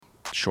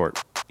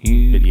short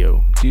You,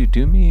 video. Dude,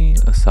 do me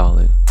a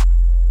solid.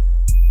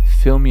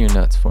 Film your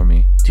nuts for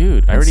me.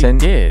 Dude, I already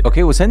did.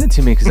 Okay, well, send it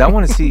to me because I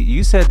want to see.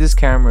 You said this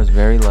camera is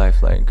very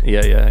lifelike.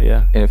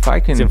 Yeah. And if I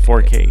can, It's in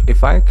 4K.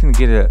 If I can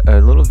get a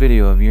little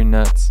video of your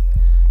nuts,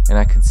 and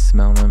I can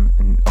smell them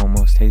and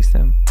almost taste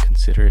them,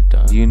 Consider it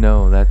done. you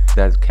know that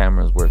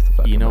camera's worth the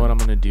fucking You know money. what I'm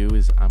gonna do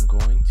is I'm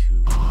going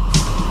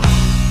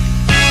to.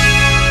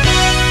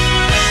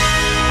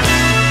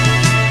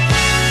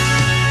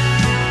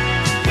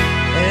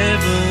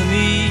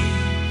 Ebony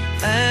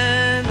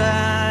and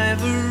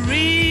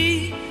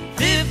ivory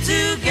live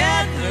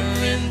together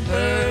in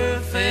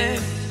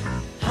perfect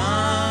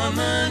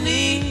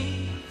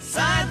harmony,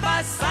 side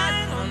by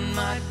side on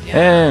my piano.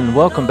 And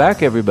welcome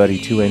back, everybody,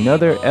 to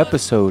another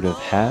episode of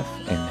Half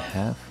and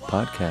Half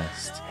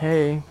Podcast.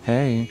 Hey.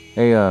 Hey,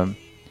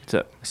 What's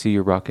up? I see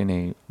you're rocking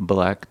a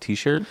black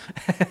T-shirt.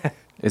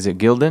 Is it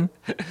Gildan?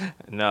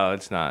 No,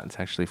 it's not. It's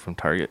actually from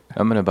Target.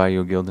 I'm gonna buy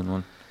you a Gildan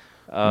one.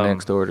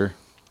 Next order.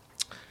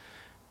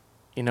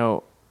 You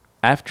know,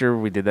 after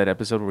we did that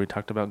episode where we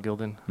talked about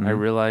Gildan, I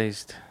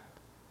realized,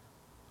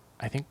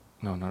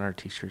 not our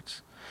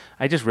T-shirts.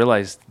 I just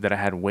realized that I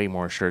had way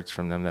more shirts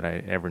from them that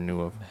I ever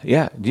knew of.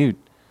 Yeah, dude.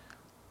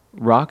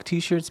 Rock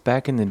T-shirts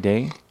back in the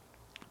day.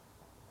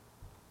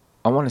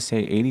 I want to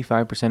say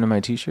 85% of my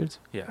T-shirts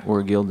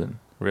were Gildan.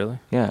 Really?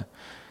 Yeah.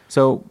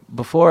 So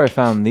before I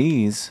found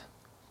these,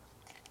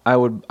 I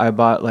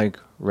bought like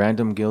a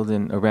random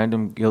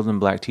Gildan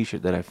black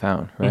T-shirt that I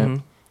found, right?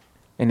 Mhm.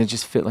 And it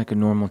just fit like a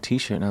normal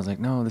T-shirt, and I was like,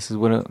 no, it's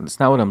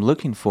not what I'm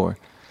looking for.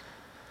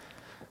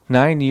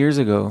 9 years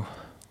ago,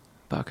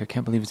 fuck, I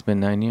can't believe it's been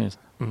 9 years.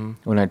 Mm-hmm.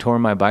 When I tore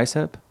my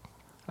bicep,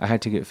 I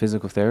had to get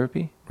physical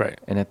therapy. Right.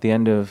 And at the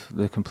end of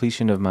the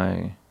completion of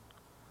my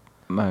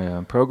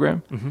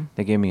program, Mm-hmm.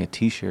 they gave me a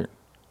T-shirt,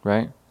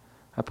 right?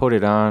 I put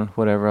it on,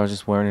 whatever. I was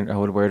just wearing it. I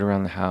would wear it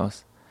around the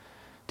house.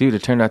 Dude,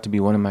 it turned out to be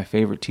one of my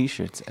favorite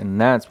T-shirts.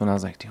 And that's when I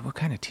was like, dude, what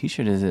kind of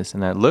T-shirt is this?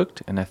 And I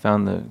looked, and I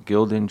found the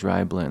Gildan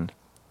Dry Blend.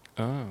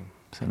 Oh.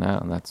 So now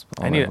that's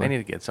all I need wear.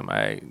 to get some.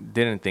 I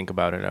didn't think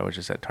about it. I was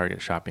just at Target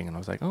shopping, and I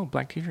was like, oh,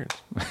 black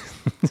T-shirts.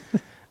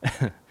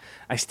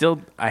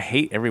 I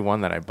hate every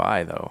one that I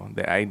buy, though.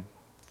 I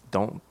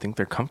don't think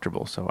they're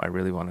comfortable, so I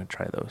really want to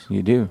try those.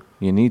 You do.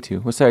 You need to.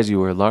 What size you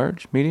wear?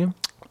 Large? Medium?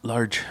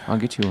 Large. I'll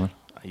get you one.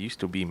 I used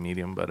to be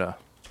medium, but,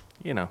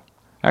 you know.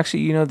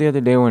 Actually, the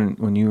other day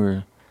when you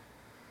were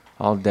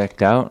all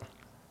decked out,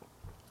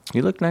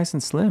 you look nice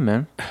and slim,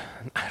 man.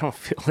 I don't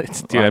feel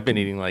it. Dude, I've been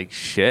eating like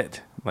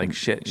shit. Like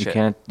shit.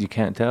 You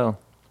can't tell.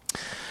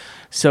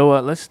 So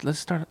let's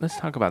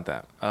talk about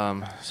that.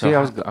 See,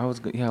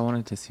 I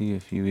wanted to see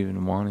if you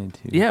even wanted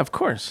to. Yeah, of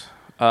course.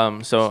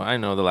 So I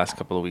know the last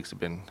couple of weeks have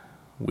been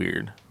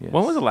weird. Yes.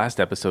 When was the last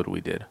episode we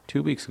did?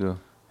 2 weeks ago.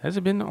 Has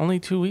it been only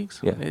 2 weeks?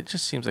 Yeah. It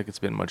just seems like it's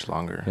been much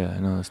longer. Yeah, I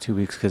know it's 2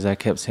 weeks because I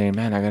kept saying,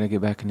 man, I got to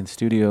get back into the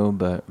studio,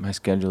 but my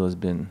schedule has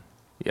been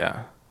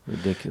Yeah.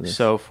 ridiculous.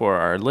 So for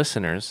our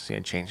listeners, see, I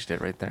changed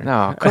it right there.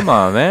 No, come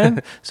on,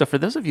 man. So for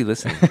those of you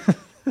listening,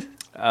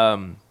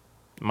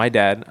 my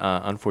dad,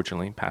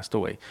 unfortunately, passed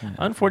away. Yeah.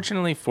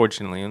 Unfortunately,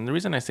 fortunately, and the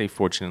reason I say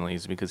fortunately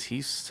is because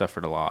he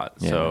suffered a lot.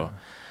 Yeah. So,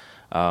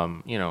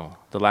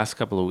 the last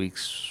couple of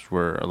weeks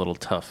were a little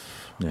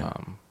tough. Yeah.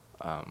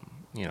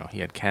 He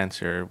had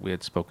cancer. We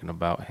had spoken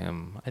about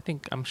him.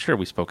 I'm sure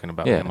we've spoken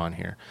about Yeah. him on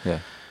here. Yeah.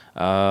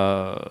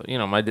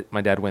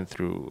 My dad went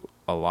through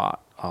a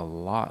lot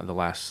the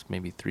last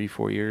maybe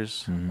 3-4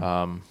 years.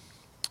 Mhm.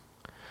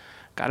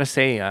 Gotta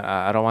say,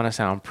 I don't want to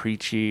sound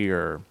preachy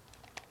or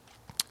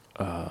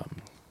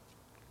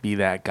be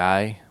that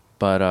guy,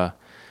 but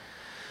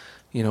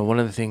one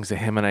of the things that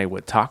him and I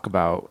would talk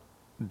about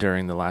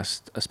during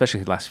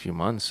especially the last few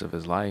months of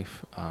his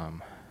life,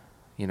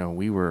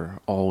 we were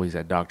always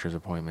at doctor's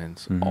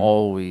appointments, Mhm.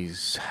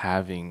 always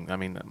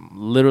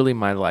literally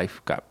my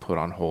life got put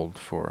on hold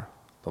for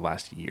the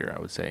last year, I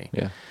would say.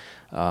 Yeah.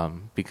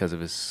 Because of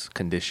his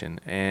condition.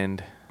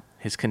 And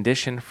his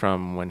condition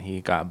from when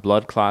he got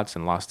blood clots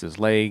and lost his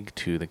leg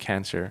to the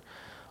cancer,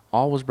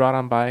 all was brought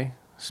on by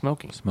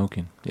smoking.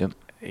 Smoking. Yep.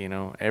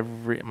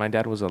 My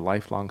dad was a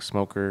lifelong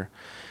smoker.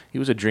 He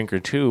was a drinker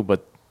too,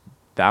 but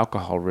the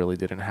alcohol really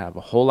didn't have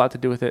a whole lot to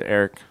do with it.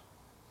 Eric,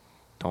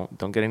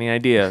 don't get any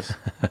ideas.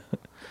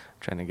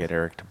 Trying to get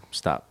Eric to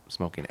stop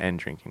smoking and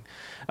drinking.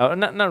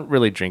 Not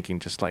really drinking,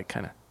 just like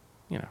kind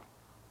of,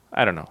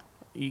 I don't know.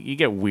 You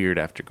get weird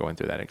after going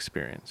through that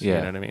experience. Yeah. You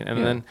know what I mean?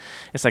 And then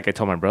it's like I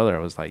told my brother, I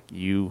was like,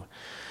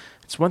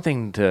 it's one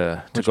thing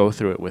to go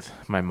through it with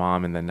my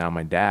mom and then now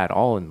my dad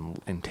all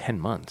in 10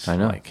 months. I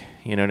know. Like,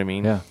 you know what I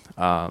mean? Yeah.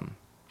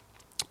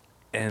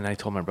 And I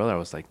told my brother, I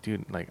was like,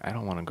 dude, like, I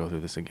don't want to go through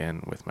this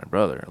again with my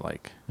brother.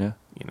 Like, Yeah.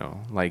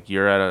 like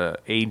you're at an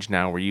age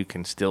now where you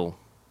can still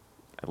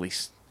at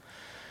least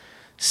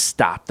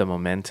stop the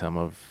momentum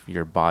of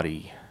your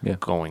body Yeah.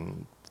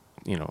 going,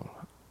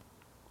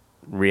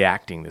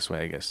 reacting this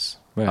way, I guess.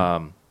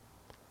 Right.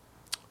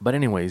 But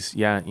anyways,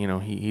 yeah,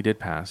 he did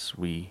pass.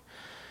 It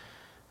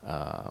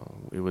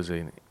was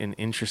an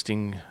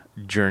interesting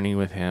journey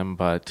with him,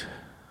 but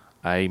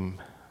I'm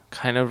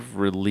kind of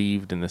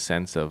relieved in the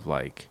sense of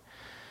like,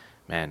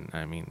 man,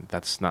 I mean,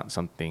 that's not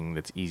something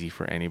that's easy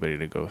for anybody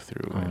to go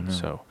through. Oh, And no.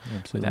 so with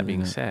Absolutely that being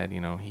not. said, you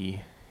know,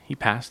 he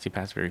passed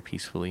very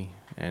peacefully.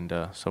 And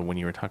so when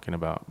you were talking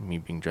about me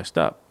being dressed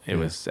up, it Yeah.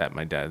 was at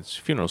my dad's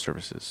funeral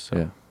services. So,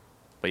 Yeah.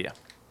 But yeah.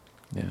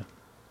 Yeah.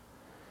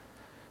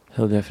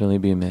 He'll definitely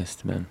be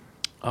missed, man.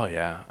 Oh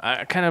yeah.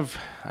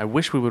 I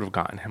wish we would have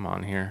gotten him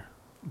on here,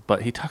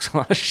 but he talks a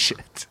lot of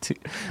shit.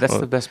 That's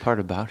Well, the best part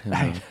about him,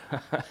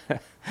 though.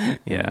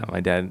 Yeah, my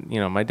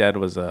dad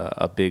was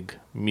a big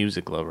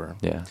music lover.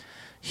 Yeah.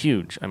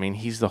 Huge. I mean,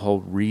 he's the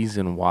whole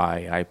reason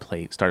why I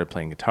started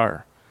playing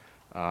guitar.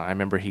 I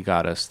remember he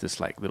got us this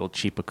like little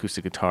cheap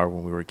acoustic guitar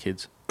when we were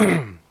kids.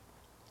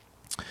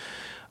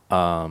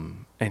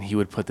 And he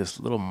would put this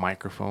little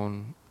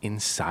microphone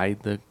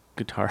inside the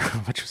guitar,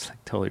 which was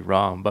like totally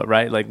wrong, but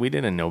right, like we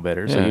didn't know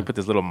better. So Yeah. he put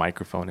this little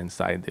microphone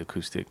inside the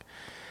acoustic,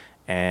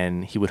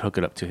 and he would hook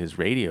it up to his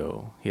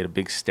radio. He had a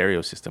big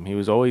stereo system. He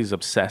was always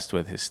obsessed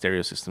with his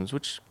stereo systems,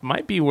 which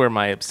might be where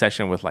my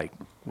obsession with like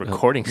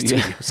recording yeah.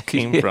 studios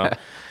came Yeah.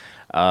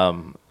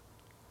 from.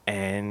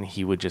 And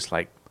he would just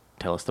like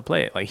tell us to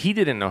play it. Like he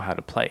didn't know how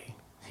to play.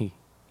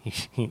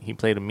 He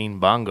played a mean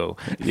bongo.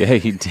 Yeah,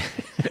 he did.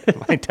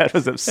 My dad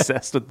was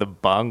obsessed with the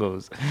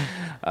bongos,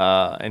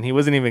 and he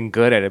wasn't even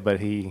good at it, but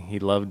he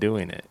loved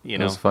doing it. You It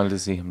know. was fun to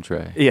see him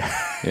try. Yeah.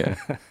 Yeah.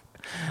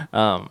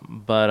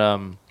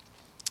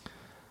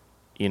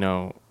 You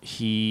know,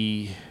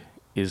 he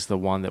is the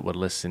one that would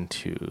listen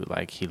to,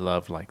 like, he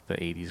loved like the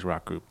 80s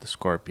rock group the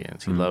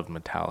Scorpions. He loved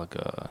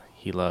Metallica.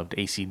 He loved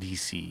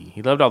AC/DC.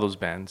 He loved all those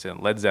bands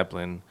and Led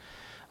Zeppelin.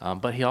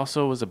 But he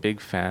also was a big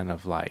fan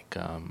of like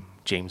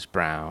James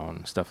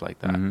Brown, stuff like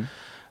that.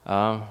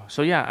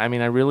 So yeah, I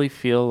mean, I really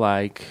feel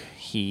like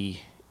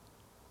he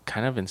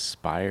kind of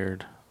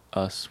inspired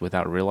us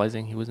without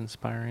realizing he was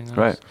inspiring us.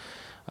 Right.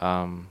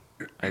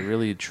 I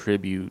really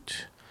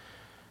attribute,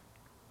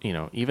 you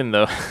know, even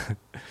though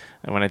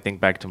when I think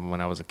back to when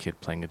I was a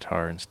kid playing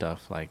guitar and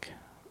stuff, like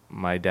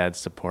my dad's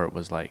support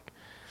was like,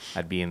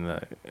 I'd be in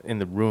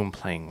the room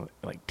playing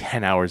like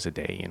 10 hours a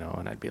day, you know,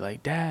 and I'd be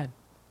like, Dad,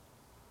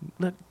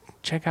 look,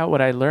 check out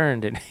what I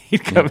learned. And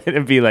he'd come in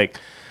and be like,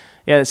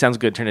 yeah, that sounds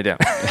good. Turn it down.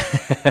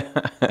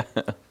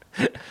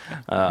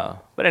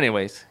 But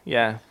anyways,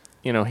 yeah,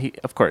 you know,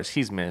 of course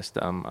he's missed.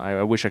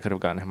 I wish I could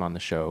have gotten him on the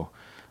show,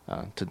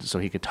 so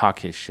he could talk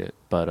his shit,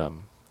 but, oh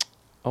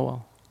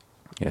well.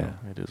 You Yeah. know,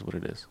 it is what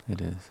it is. It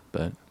is,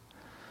 but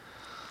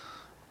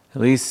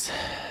at least,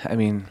 I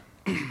mean,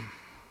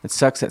 it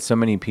sucks that so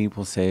many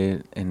people say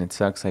it, and it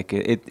sucks like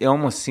it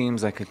almost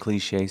seems like a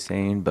cliche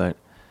saying, but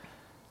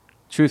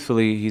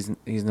truthfully,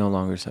 he's no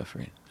longer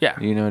suffering. Yeah.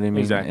 You know what I mean?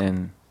 Exactly.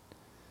 And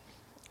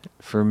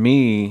for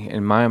me,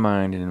 in my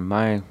mind and in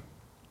my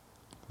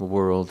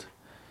world,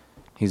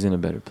 he's in a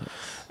better place.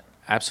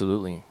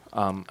 Absolutely.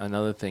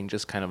 Another thing,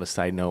 just kind of a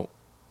side note.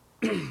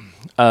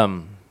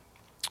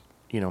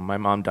 You know, my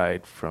mom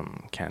died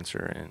from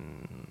cancer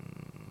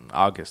in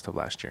August of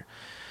last year.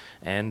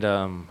 And,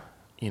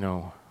 you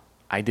know,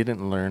 I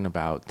didn't learn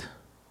about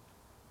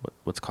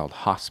what's called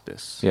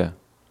hospice Yeah.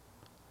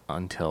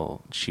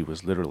 until she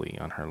was literally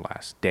on her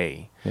last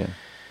day. Yeah.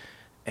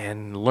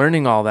 And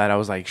learning all that, I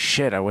was like,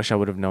 shit, I wish I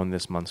would have known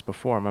this months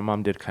before. My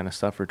mom did kind of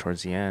suffer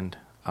towards the end.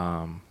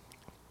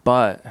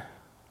 But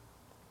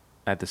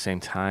at the same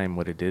time,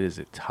 what it did is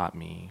it taught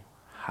me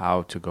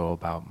how to go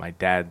about my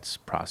dad's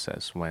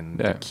process when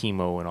Yeah. the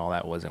chemo and all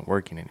that wasn't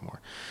working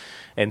anymore.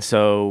 And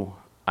so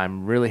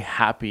I'm really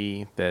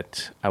happy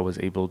that I was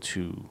able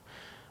to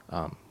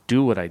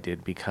do what I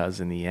did, because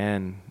in the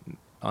end,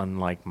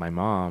 unlike my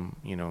mom,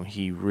 you know,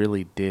 he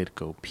really did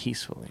go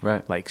peacefully.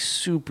 Right. Like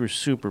super,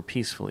 super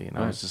peacefully. And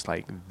I was Right. just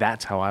like,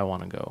 that's how I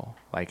want to go.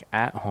 Like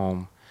at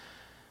home,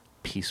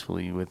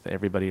 peacefully with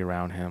everybody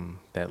around him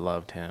that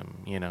loved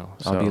him, you know.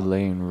 I'll be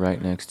laying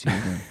right next to you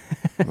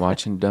and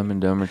watching Dumb and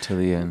Dumber till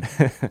the end.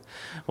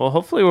 Well,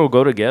 hopefully we'll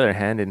go together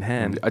hand in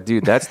hand.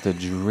 Dude, that's the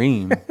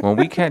dream. When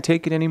we can't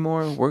take it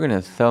anymore, we're going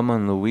to Thelma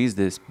and Louise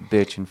this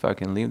bitch and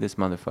fucking leave this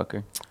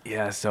motherfucker.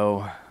 Yeah,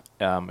 so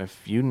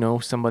if you know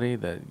somebody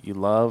that you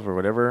love or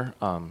whatever,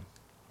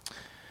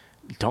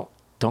 don't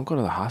go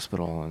to the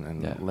hospital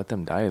and Yeah. let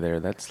them die there.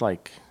 That's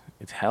like,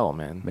 it's hell,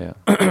 man. Yeah.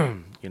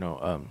 You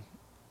know,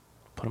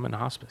 put them in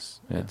hospice.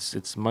 Yeah.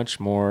 It's much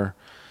more,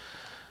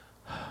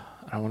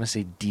 I don't want to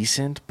say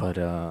decent, but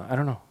I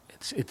don't know.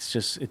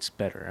 It's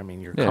better. I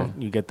mean, Yeah.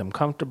 you get them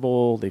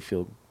comfortable. They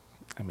feel,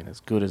 I mean, as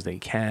good as they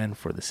can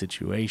for the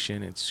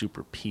situation. It's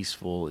super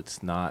peaceful.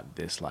 It's not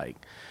this like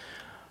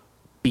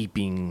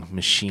beeping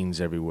machines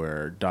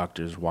everywhere,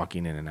 doctors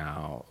walking in and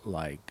out,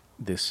 like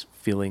this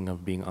feeling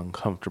of being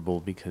uncomfortable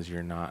because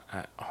you're not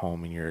at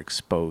home and you're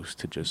exposed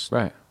to just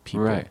Right.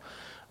 people. Right.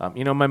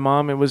 You know, my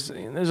mom, there's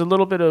a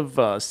little bit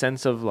of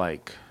sense of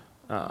like,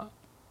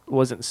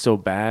 wasn't so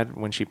bad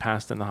when she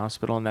passed in the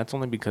hospital. And that's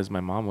only because my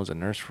mom was a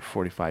nurse for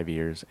 45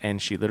 years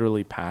and she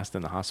literally passed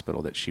in the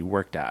hospital that she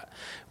worked at,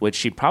 which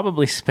she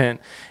probably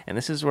spent. And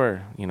this is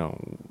where, you know,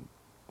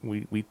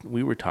 we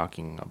were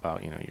talking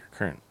about, you know, your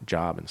current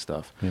job and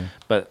stuff. Yeah.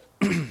 But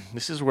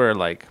this is where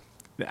like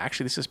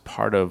actually, this is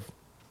part of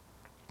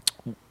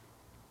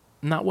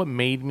not what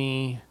made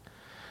me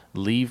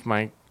leave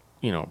my,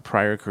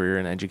 prior career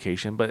in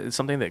education, but it's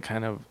something that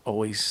kind of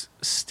always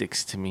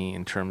sticks to me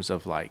in terms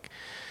of like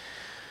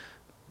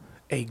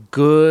a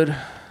good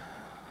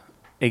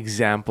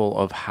example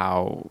of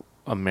how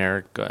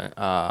America,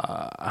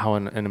 how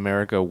in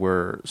America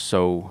we're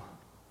so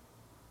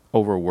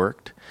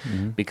overworked.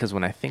 Because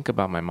when I think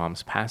about my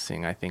mom's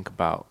passing, I think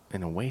about,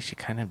 in a way, she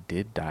kind of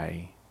did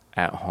die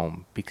at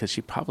home because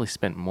she probably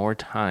spent more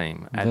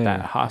time at There.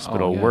 that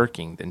hospital Oh, yeah.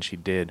 working than she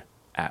did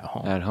at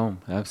home. At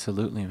home,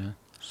 absolutely, man.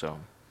 So,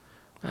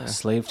 A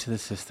slave to the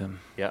system.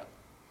 yeah.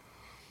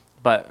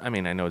 But I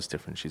mean, I know it's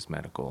different. She's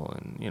medical,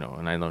 and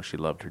and I know she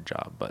loved her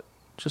job, but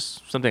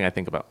just something I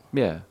think about.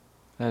 Yeah,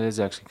 that is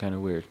actually kind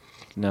of weird.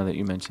 Now that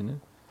you mention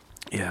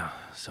it. Yeah.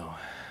 So,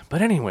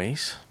 but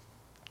anyways,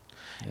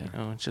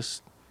 Yeah.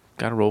 just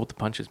gotta roll with the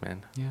punches,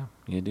 man. Yeah,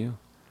 you do.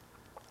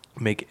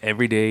 Make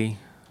every day,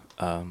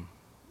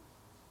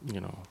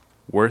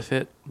 worth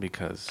it,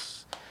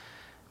 because,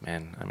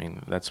 man, I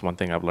mean, that's one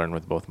thing I've learned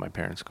with both my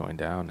parents going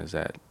down is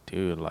that,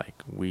 dude,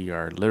 like, we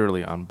are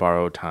literally on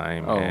borrowed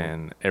time, Oh.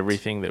 and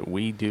everything that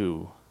we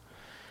do,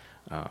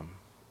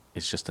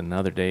 is just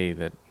another day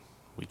that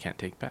we can't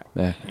take back.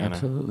 Yeah, you know?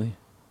 absolutely.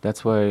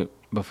 That's why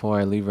before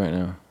I leave right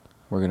now,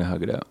 we're going to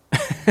hug it out.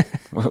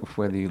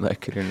 Whether you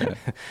like it or not.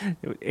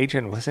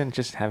 Adrian wasn't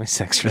just having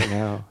sex right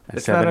now. At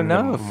It's not 7 in the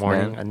enough,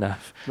 morning, man.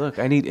 enough. Look,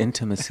 I need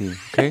intimacy,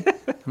 okay?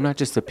 I'm not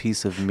just a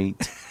piece of meat.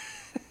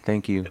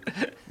 Thank you.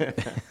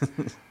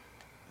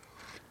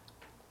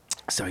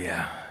 So,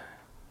 yeah.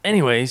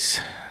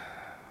 Anyways,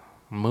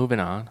 moving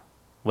on.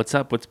 What's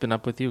up? What's been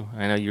up with you?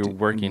 I know you're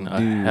working a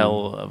Dude.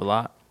 hell of a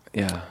lot.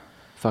 Yeah,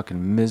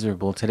 fucking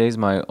miserable. Today's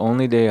my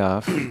only day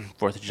off.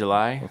 4th of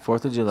July,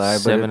 4th of July,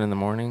 7 in the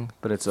morning.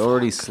 but it's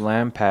already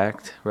slam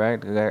packed, right?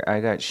 I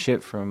got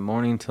shit from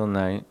morning till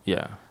night.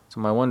 Yeah. So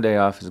my one day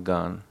off is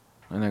gone.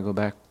 And I go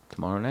back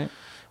tomorrow night.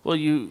 Well,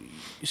 you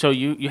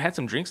had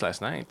some drinks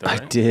last night, though,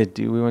 right? I did,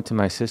 dude. We went to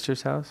my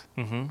sister's house.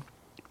 Mm-hmm.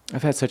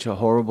 I've had such a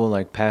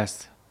horrible,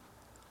 past...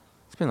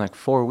 It's been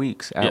 4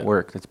 weeks at Yeah.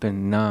 work. That's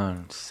been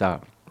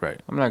non-stop. Right.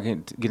 I'm not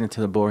going to get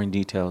into the boring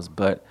details,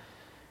 but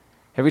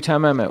every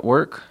time I'm at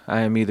work,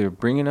 I am either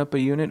bringing up a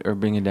unit or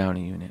bringing down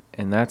a unit.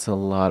 And that's a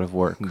lot of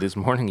work. This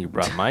morning you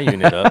brought my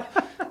unit up.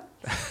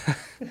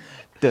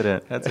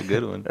 That's a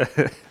good one.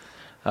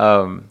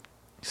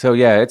 So,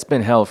 yeah, it's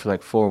been hell for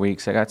 4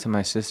 weeks. I got to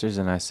my sister's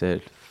and I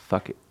said,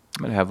 fuck it.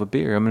 I'm going to have a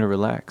beer. I'm going to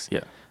relax.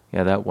 Yeah.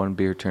 Yeah, that one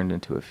beer turned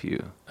into a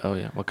few. Oh,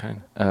 yeah. What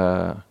kind?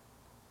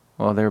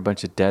 Well, they're a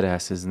bunch of dead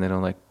asses and they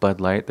don't like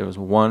Bud Light. There was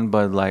one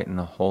Bud Light in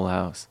the whole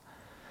house.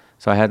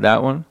 So I had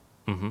that one.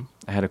 Mm-hmm.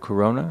 I had a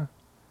Corona,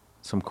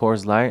 some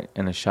Coors Light,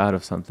 and a shot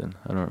of something.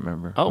 I don't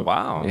remember. Oh,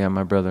 wow. Yeah,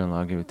 my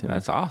brother-in-law gave it to me.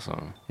 That's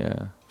awesome.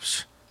 Yeah.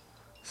 It's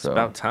So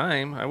about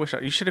time. I wish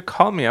you should have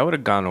called me. I would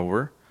have gone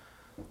over.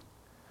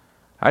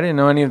 I didn't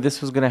know any of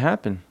this was going to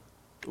happen.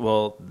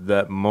 Well,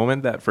 the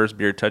moment that first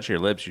beer touched your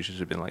lips, you should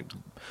have been like,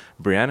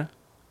 Brianna,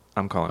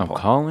 I'm calling I'm Paul.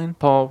 calling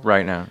Paul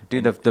right now.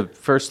 Dude, the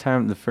first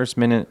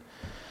minute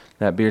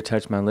that beer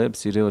touched my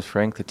lips, dude, it was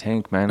Frank the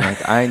Tank, man.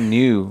 I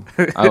knew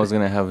I was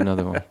going to have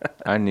another one.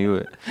 I knew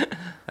it.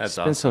 That's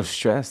Been so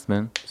stressed,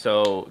 man.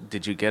 So,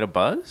 did you get a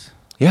buzz?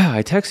 Yeah,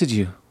 I texted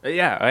you.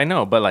 Yeah, I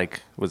know, but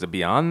was it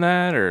beyond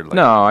that or like?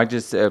 No, I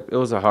just, it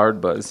was a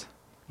hard buzz.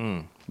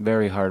 Mm,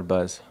 Very hard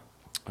buzz.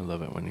 I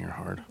love it when you're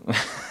hard.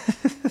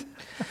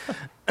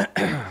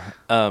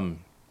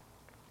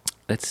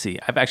 Let's see.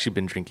 I've actually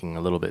been drinking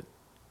a little bit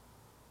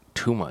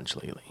too much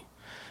lately.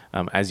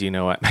 As you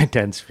know, at my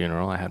dad's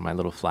funeral, I had my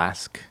little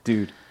flask.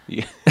 Dude.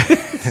 Yeah.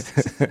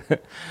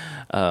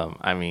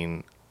 I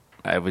mean,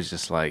 I was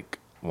just like,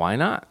 why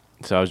not?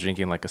 So I was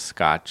drinking a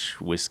Scotch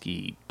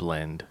whiskey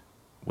blend,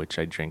 which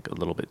I drank a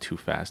little bit too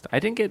fast. I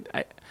didn't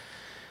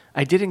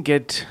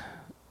get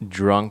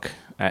drunk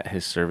at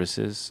his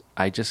services.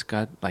 I just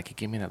got it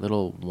gave me that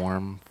little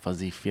warm,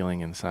 fuzzy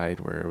feeling inside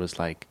where it was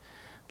a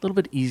little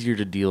bit easier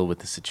to deal with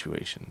the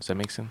situation. Does that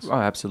make sense? Oh,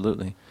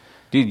 absolutely.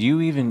 Dude,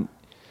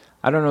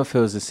 I don't know if it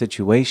was a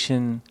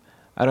situation.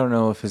 I don't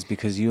know if it's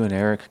because you and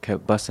Eric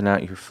kept busting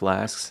out your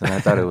flasks and I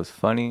thought it was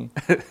funny.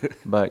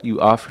 But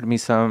you offered me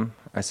some.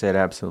 I said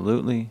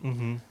absolutely.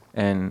 Mm-hmm.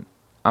 And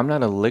I'm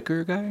not a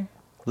liquor guy.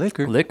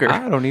 Liquor.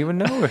 I don't even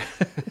know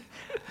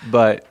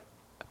it.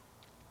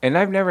 And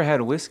I've never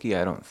had whiskey,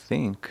 I don't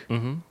think.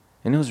 Mm-hmm.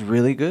 And it was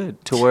really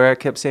good to where I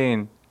kept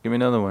saying, give me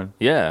another one.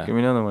 Yeah. Give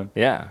me another one.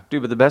 Yeah.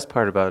 Dude, but the best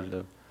part about it,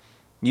 though,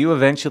 you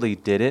eventually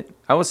did it.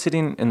 I was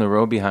sitting in the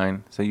row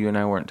behind, so you and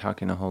I weren't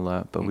talking a whole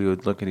lot, but we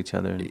would look at each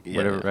other and Yeah.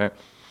 whatever, right?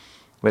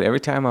 But every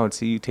time I would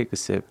see you take a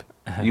sip,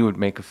 you would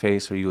make a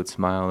face or you would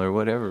smile or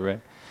whatever,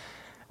 right?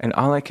 And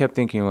all I kept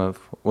thinking of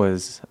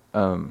was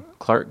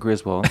Clark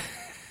Griswold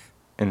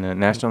in the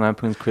National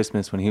Lampoon's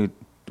Christmas when he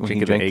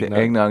Drinking drank the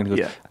eggnog and he goes,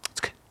 Yeah. it's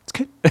good, it's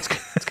good, it's good,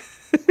 it's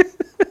good.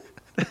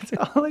 That's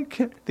all I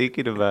kept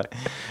thinking about.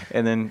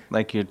 And then,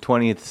 your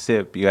 20th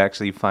sip, you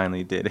actually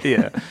finally did it.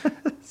 Yeah.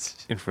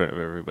 In front of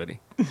everybody.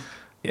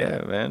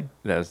 Yeah, man.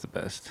 That was the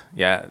best.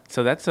 Yeah.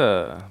 So that's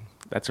a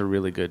That's a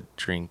really good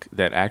drink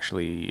that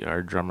actually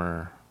our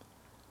drummer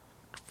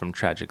from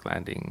Tragic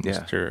Landing, Yeah.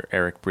 Mr.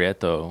 Eric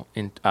Prieto,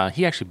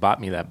 he actually bought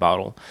me that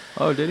bottle.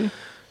 Oh, did he?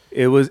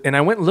 It was, and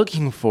I went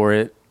looking for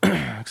it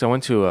because I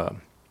went to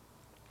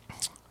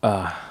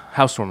a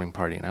housewarming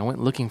party, and I went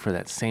looking for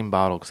that same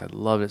bottle because I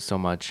love it so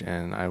much,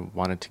 and I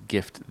wanted to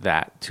gift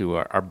that to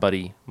our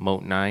buddy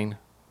Moat 9,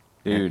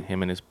 Dude.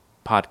 him and his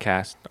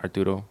podcast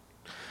Arturo.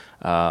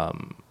 I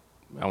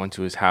went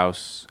to his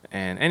house,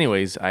 and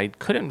anyways, I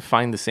couldn't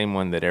find the same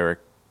one that Eric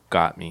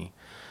got me,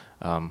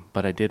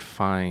 but I did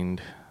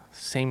find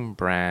same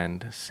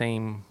brand,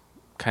 same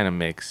kind of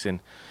mix,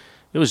 and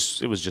it was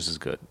just as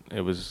good.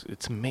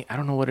 It's amazing. I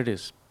don't know what it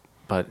is,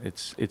 but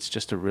it's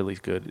just a really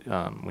good.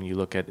 When you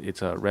look at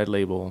it's a red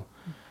label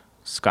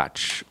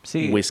Scotch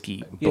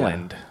whiskey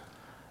blend.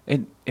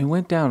 It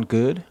went down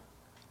good.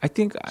 I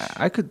think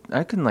I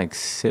can like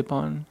sip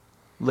on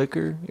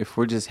liquor if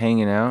we're just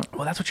hanging out.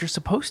 Well, that's what you're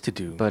supposed to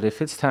do. But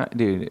if it's time,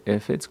 dude,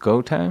 if it's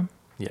go time,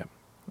 yeah.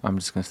 I'm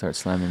just gonna start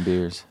slamming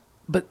beers.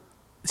 But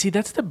see,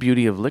 that's the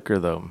beauty of liquor,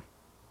 though.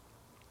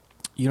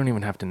 You don't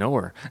even have to know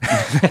her.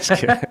 Just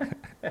kidding.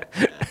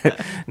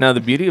 Now,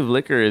 the beauty of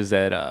liquor is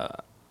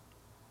that,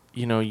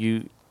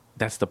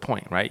 that's the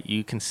point, right?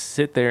 You can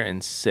sit there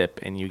and sip,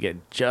 and you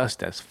get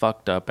just as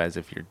fucked up as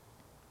if you're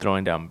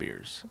throwing down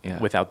beers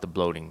without the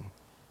bloating.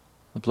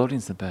 The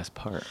bloating's the best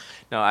part.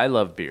 No, I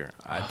love beer.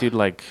 Dude,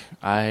 like,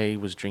 I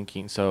was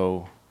drinking,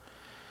 so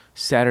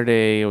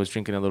Saturday I was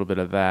drinking a little bit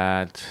of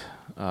that,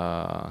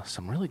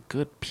 some really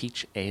good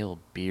peach ale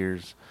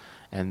beers,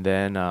 and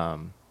then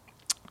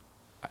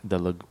the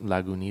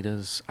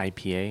Lagunitas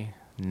IPA,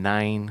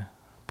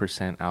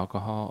 9%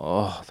 alcohol.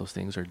 Oh, those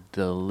things are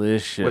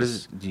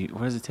delicious.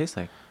 What does it taste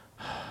like?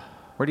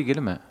 Where do you get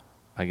them at?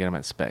 I get them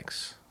at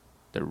Specs.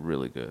 They're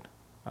really good.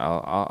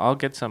 I'll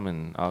get some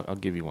and I'll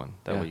give you one.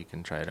 That way you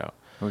can try it out.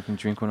 Or we can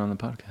drink one on the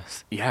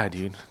podcast. Yeah,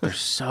 dude. They're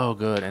so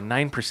good. And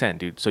 9%,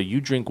 dude. So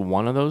you drink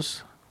one of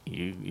those,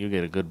 you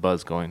get a good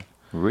buzz going.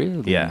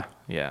 Really? Yeah.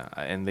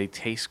 And they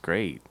taste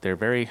great. They're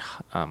very,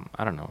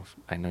 I don't know.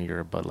 I know you're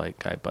a Bud Light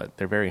guy, but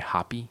they're very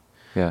hoppy.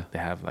 Yeah. They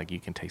have, like, you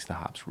can taste the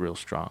hops real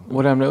strong.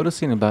 What I'm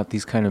noticing about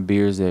these kind of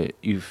beers that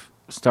you've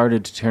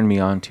started to turn me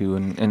on to,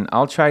 and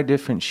I'll try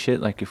different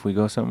shit, like if we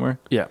go somewhere.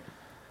 Yeah.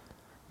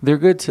 They're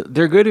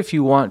good if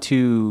you want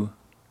to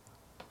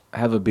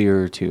have a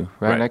beer or two,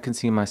 right? Right. I can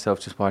see myself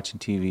just watching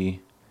TV,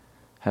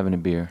 having a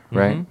beer,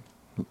 right?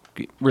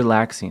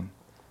 Relaxing.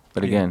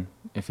 But again,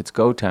 if it's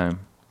go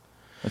time,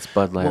 it's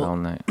Bud Light all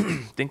night.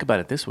 Think about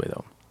it this way,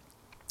 though.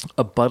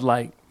 A Bud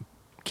Light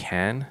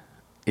can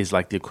is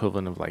like the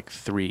equivalent of like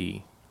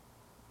three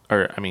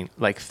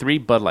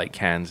Bud Light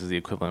cans is the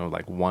equivalent of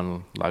like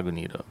one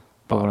Lagunita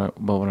bottle.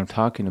 But what I'm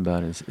talking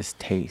about is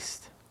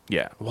taste.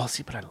 Yeah. Well,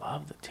 see, but I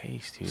love the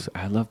taste, dude. So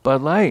I love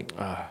Bud Light.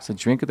 It's a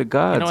drink of the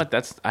gods. You know what?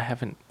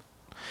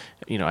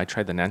 I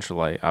tried the Natural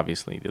Light,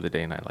 obviously, the other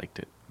day, and I liked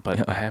it.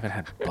 But I haven't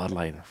had Bud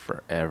Light in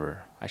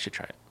forever. I should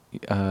try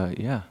it.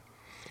 Yeah.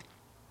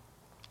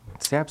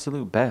 It's the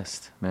absolute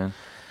best, man.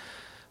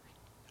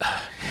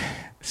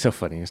 So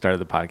funny. You started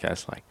the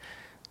podcast like,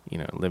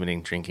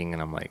 limiting drinking,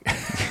 and I'm like,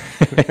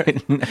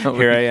 No,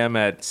 here I am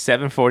at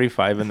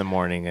 7:45 in the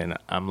morning, and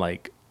I'm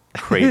like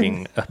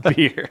craving a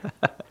beer.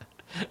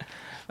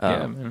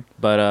 Yeah, man.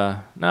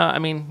 But no, I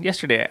mean,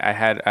 yesterday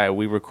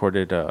we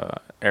recorded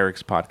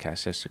Eric's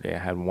podcast yesterday. I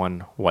had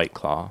one White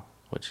Claw,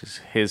 which is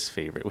his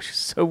favorite, which is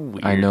so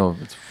weird. I know,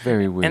 it's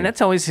very weird. And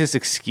that's always his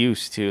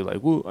excuse too.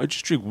 Like, well, I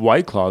just drink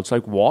White Claw. It's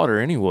like water,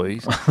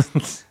 anyways.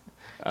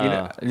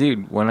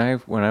 Dude, when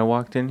I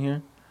walked in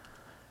here,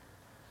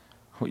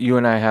 you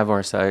and I have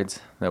our sides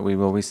that we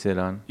always sit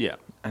on. Yeah.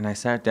 And I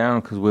sat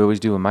down because we always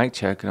do a mic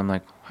check, and I'm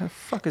like, why the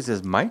fuck is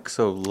this mic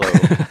so low?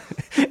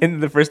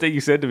 And the first thing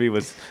you said to me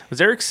was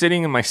Eric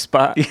sitting in my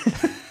spot?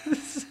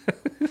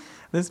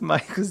 This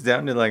mic was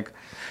down to like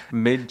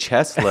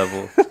mid-chest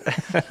level.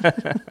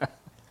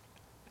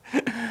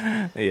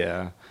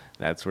 Yeah,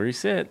 that's where he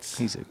sits.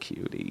 He's a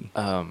cutie.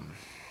 So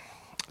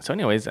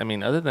anyways, I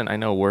mean, other than I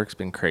know work's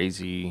been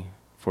crazy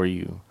for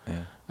you.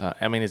 Yeah.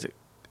 I mean, is it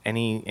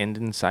any end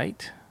in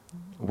sight?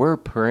 We're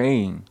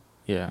praying.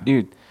 Yeah.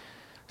 Dude.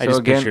 I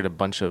just pictured a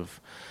bunch of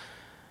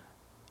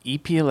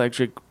EP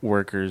Electric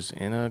workers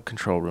in a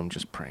control room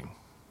just praying.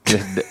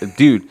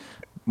 Dude,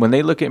 when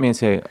they look at me and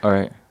say, all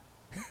right,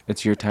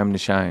 it's your time to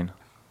shine,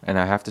 and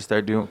I have to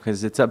start doing,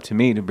 because it's up to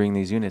me to bring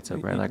these units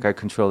up, right? Like, I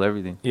control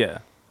everything. Yeah.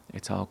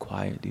 It's all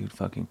quiet, dude.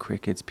 Fucking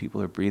crickets.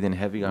 People are breathing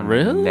heavy on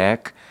Really? my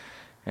neck.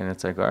 And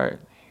it's like, all right,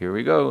 here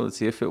we go. Let's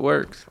see if it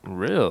works.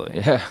 Really?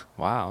 Yeah.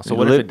 Wow. So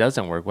what if it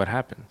doesn't work? What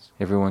happens?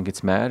 Everyone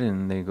gets mad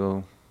and they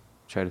go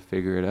try to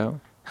figure it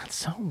out. That's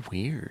so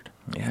weird.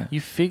 Yeah. You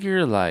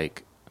figure,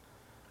 like,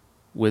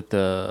 with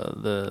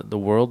the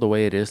world the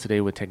way it is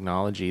today with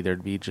technology,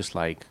 there'd be just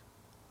like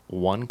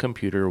one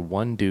computer,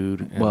 one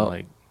dude,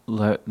 and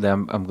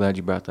I'm glad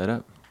you brought that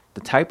up.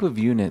 The type of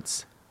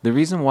units, the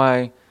reason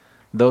why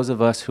those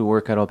of us who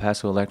work at El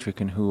Paso Electric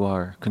and who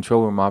are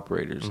control room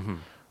operators,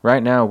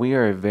 right now we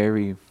are a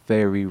very,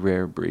 very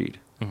rare breed.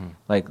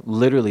 Like,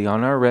 literally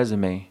on our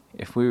resume,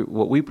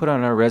 what we put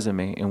on our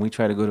resume and we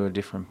try to go to a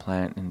different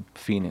plant in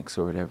Phoenix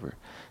or whatever,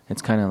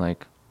 it's kind of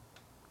like,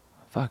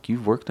 fuck,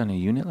 you've worked on a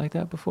unit like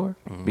that before?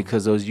 Mhm.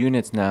 Because those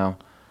units now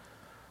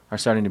are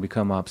starting to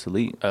become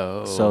obsolete.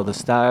 Oh. So the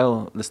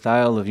style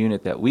of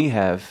unit that we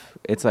have,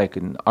 it's like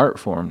an art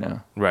form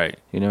now. Right.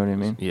 You know what I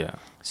mean? Yeah.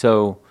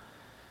 So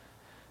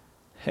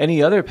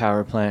any other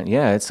power plant,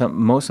 yeah, it's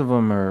most of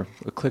them are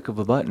a click of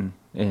a button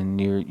and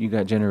you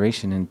got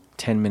generation in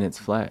 10 minutes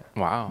flat.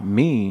 Wow.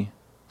 Me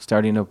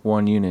starting up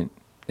one unit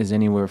is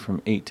anywhere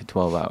from 8 to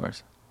 12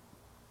 hours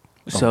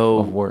So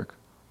of work.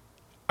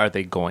 are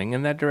they going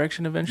in that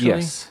direction eventually?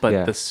 Yes, But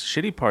yeah. the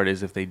shitty part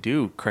is if they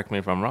do, correct me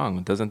if I'm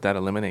wrong, doesn't that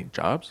eliminate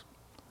jobs?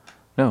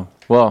 No,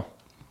 well,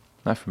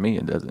 not for me.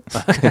 It doesn't.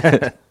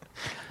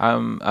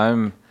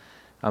 I'm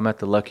at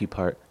the lucky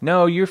part.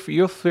 No,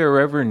 you'll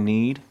forever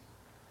need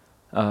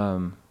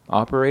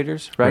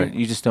operators, right? Right.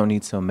 You just don't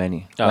need so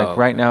many. Oh, like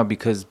right okay. now,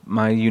 because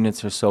my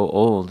units are so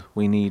old,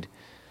 we need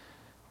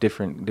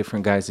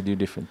different guys to do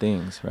different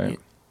things, right?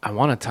 I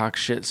want to talk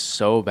shit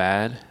so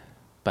bad,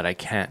 but I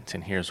can't,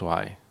 and here's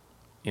why.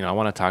 You know, I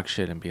want to talk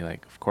shit and be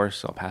like, of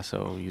course, El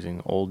Paso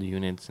using old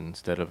units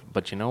instead of...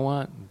 But you know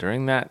what?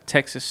 During that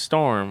Texas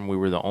storm, we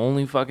were the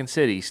only fucking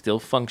city still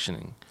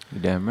functioning.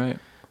 You're damn right.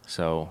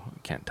 So,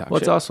 can't talk Well,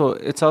 shit.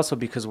 it's also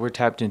because we're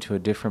tapped into a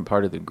different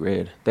part of the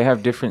grid. They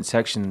have different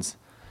sections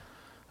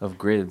of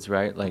grids,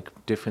 right? Like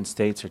different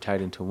states are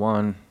tied into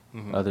one,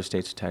 Mhm. other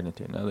states are tied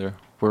into another.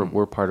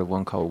 We're part of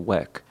one called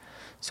WEC.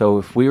 So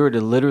if we were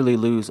to literally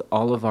lose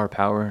all of our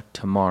power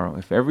tomorrow,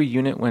 if every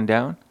unit went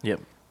down,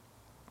 Yep.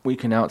 we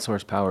can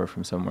outsource power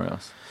from somewhere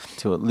else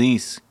to at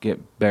least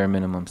get bare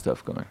minimum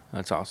stuff going.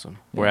 That's awesome.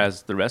 Yeah.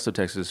 Whereas the rest of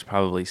Texas is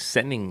probably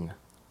sending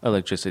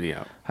electricity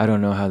out. I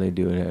don't know how they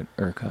do it at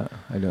ERCOT.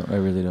 I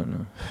really don't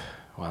know.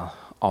 Well,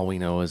 all we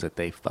know is that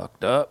they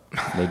fucked up.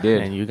 They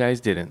did. And you guys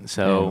didn't.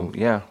 So, And,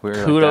 yeah, we're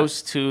like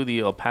kudos to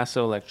the El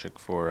Paso Electric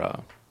for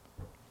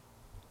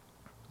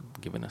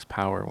giving us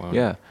power. that.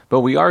 Yeah,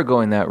 but we are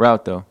going that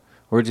route though.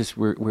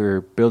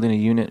 We're building a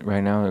unit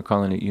right now. They're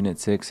calling it Unit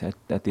 6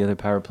 at the other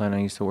power plant I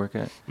used to work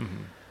at.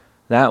 Mhm.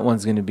 That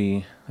one's going to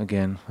be,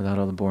 again, without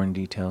all the boring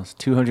details,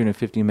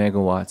 250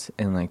 megawatts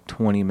in like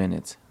 20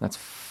 minutes. That's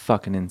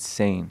fucking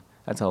insane.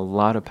 That's a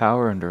lot of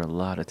power under a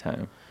lot of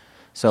time.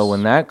 So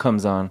when that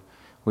comes on,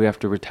 we have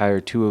to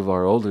retire 2 of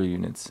our older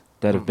units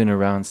that have been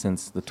around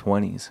since the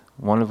 20s.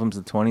 One of them's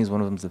the 20s, one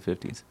of them's the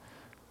 50s.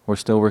 We're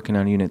still working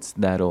on units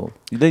that old.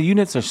 The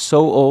units are so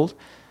old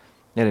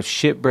that if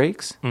shit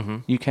breaks,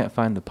 Mhm. you can't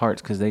find the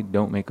parts because they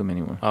don't make them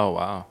anymore. Oh,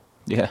 wow.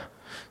 Yeah.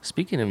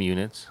 Speaking of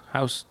units,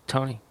 how's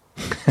Tony?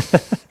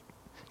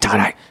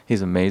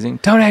 He's amazing.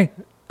 Tony!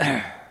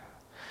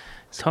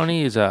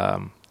 Tony is, I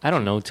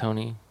don't know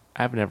Tony.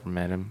 I've never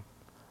met him.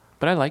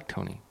 But I like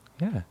Tony.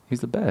 Yeah,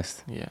 he's the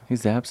best. Yeah.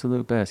 He's the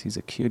absolute best. He's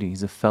a cutie.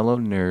 He's a fellow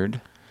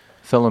nerd,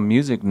 fellow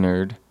music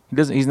nerd.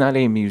 He's not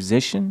a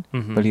musician,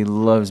 Mhm. but he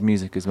loves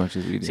music as much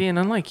as we do. See, and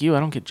unlike you, I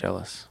don't get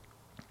jealous.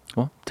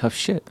 Well, tough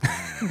shit.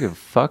 I don't give a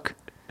fuck.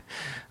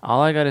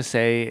 All I got to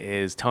say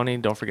is, Tony,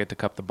 don't forget to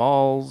cup the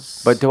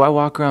balls. But do I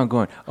walk around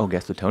going, oh,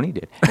 guess what Tony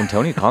did? And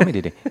Tony called me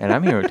today. And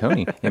I'm here with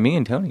Tony. And me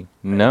and Tony.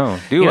 No.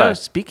 Do you I? know,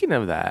 speaking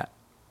of that,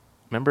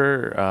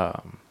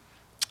 remember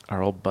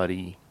our old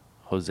buddy,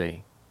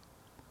 Jose?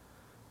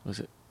 Was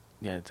it?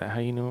 Yeah, is that how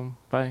you knew him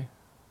by?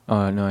 No,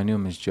 I knew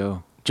him as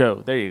Joe.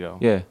 Joe, there you go.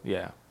 Yeah.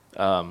 Yeah.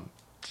 I've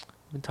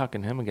been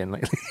talking to him again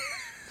lately.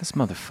 This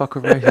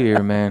motherfucker right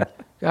here, man.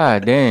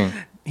 God dang.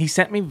 He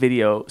sent me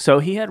video. So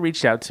he had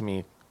reached out to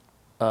me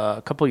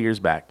a couple years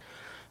back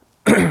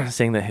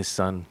saying that his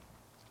son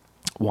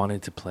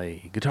wanted to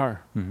play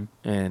guitar. Mhm.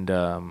 And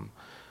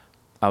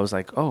I was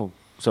like, oh.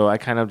 So I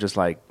kind of just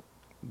like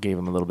gave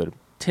him a little bit of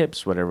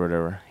tips,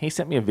 whatever. He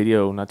sent me a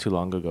video not too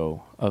long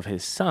ago of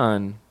his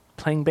son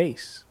playing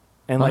bass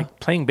and Huh? like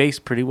playing bass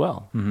pretty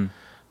well. Mhm.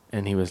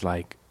 And he was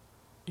like,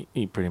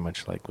 he pretty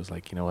much like was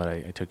like, you know what,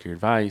 I took your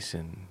advice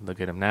and look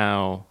at him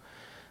now.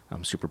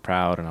 I'm super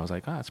proud. And I was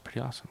like, oh, that's pretty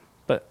awesome.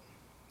 But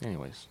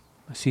anyways.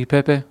 See,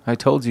 Pepe, I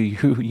told you,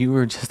 you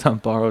were just on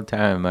borrowed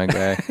time, my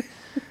guy.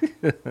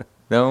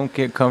 Don't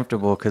get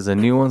comfortable because a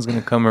new one's going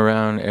to come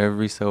around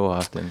every so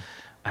often.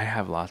 I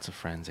have lots of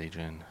friends,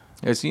 Adrian.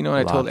 Yes, you know what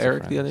I told Lots of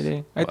Eric the other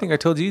friends. day? I think I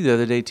told you the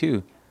other day,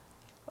 too.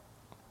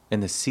 In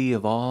the sea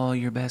of all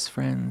your best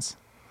friends,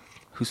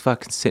 who's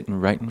fucking sitting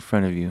right in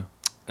front of you,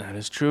 That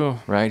is true.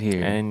 right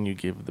here. And you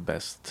give the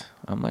best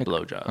I'm like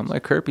blowjobs. I'm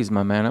like herpes,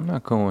 my man. I'm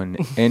not going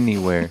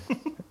anywhere.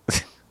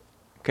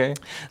 Okay?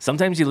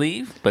 Sometimes you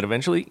leave, but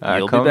eventually I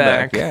you'll come be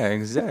back. Yeah,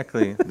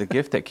 exactly. The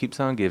gift that keeps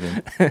on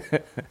giving.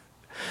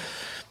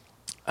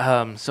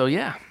 So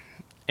yeah.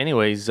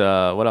 Anyways,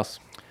 what else?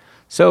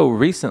 So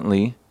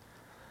recently,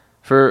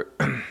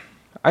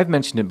 I've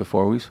mentioned it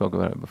before. We spoke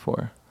about it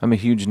before. I'm a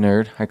huge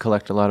nerd. I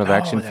collect a lot of Oh,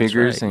 action that's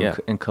figures right, and, yeah.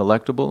 and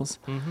collectibles.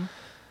 Mm-hmm.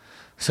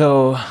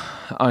 So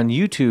on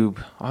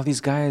YouTube, all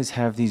these guys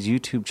have these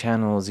YouTube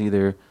channels,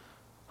 either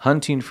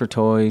hunting for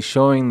toys,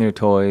 showing their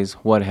toys,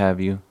 what have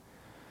you.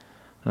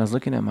 And I was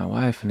looking at my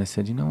wife and I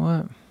said, you know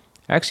what?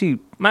 Actually,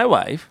 My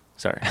wife.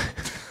 Sorry.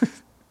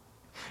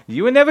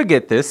 You would never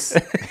get this.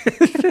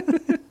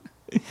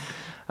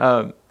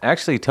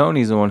 Actually,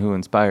 Tony's the one who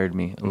inspired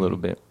me a little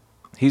bit.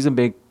 He's a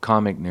big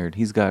comic nerd.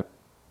 He's got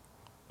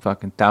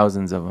fucking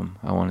thousands of them,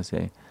 I want to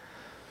say.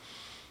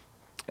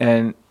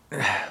 And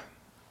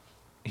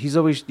he's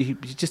always, he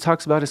just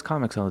talks about his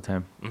comics all the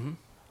time. Mm-hmm.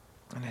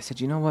 And I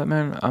said, you know what,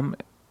 man?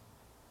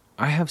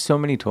 I have so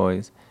many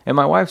toys. And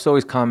my wife's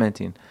always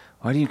commenting,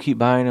 why do you keep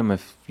buying them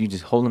if you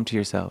just hold them to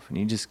yourself and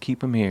you just keep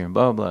them here and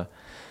blah, blah.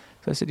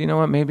 So I said, you know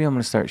what? Maybe I'm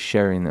going to start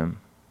sharing them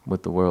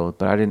with the world.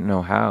 But I didn't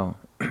know how.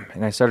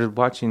 And I started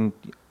watching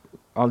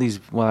all these,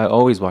 well, I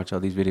always watch all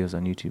these videos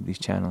on YouTube, these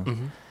channels.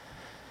 Mm-hmm.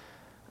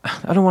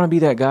 I don't want to be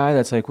that guy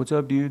that's like, what's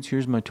up, dudes?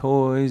 Here's my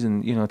toys,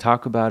 and, you know,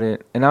 talk about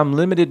it. And I'm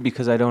limited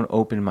because I don't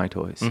open my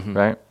toys, Mhm.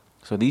 right?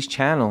 So these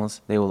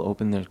channels, they will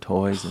open their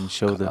toys and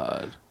show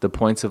the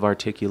points of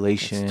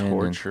articulation. It's and-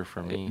 torture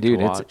for me dude,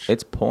 to watch.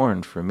 it's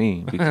porn for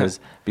me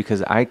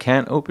because I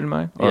can't open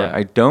mine, or Yeah.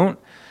 I don't.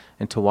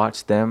 And to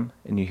watch them,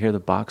 and you hear the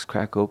box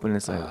crack open,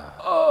 it's like,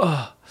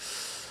 oh,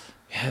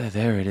 yeah,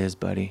 there it is,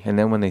 buddy. And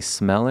then when they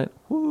smell it,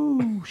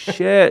 whoo,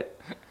 shit.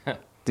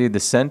 Dude, the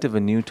scent of a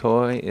new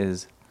toy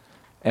is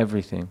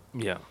everything.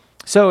 Yeah.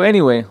 So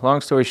anyway,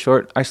 long story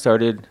short, I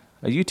started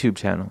a YouTube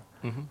channel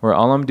Mm-hmm. where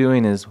all I'm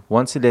doing is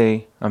once a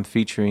day, I'm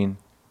featuring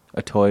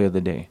a toy of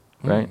the day,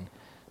 right? Mm.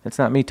 It's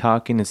not me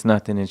talking, it's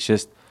nothing. It's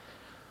just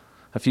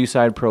a few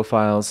side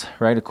profiles,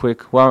 right?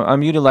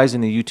 I'm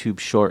utilizing the YouTube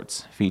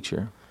Shorts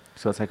feature.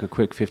 So it's like a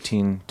quick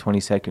 15,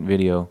 20-second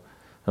video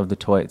of the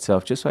toy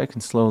itself, just so I can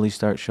slowly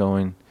start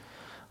showing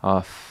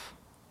off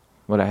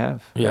what I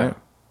have. Yeah. Right?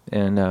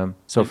 And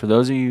so for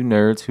those of you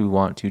nerds who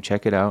want to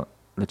check it out,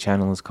 the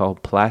channel is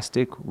called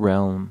Plastic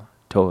Realm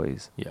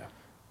Toys. Yeah.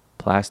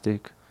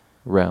 Plastic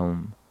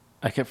Realm.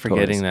 I kept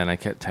forgetting Toys. that. And I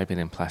kept typing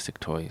in plastic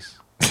toys.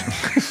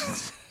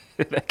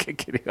 I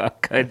kept getting all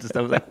kinds of stuff.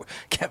 I was like,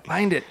 can't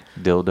find it.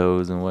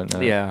 Dildos and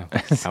whatnot. Yeah.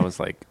 I was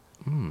like,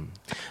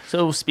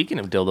 So speaking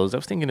of dildos, I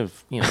was thinking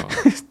of,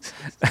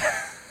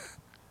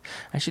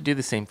 I should do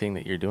the same thing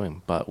that you're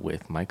doing, but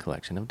with my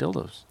collection of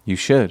dildos. You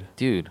should.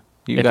 Dude,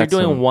 You if got you're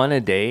doing some- one a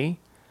day,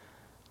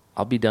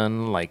 I'll be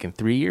done like in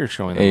 3 years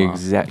showing them off.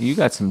 Exactly. You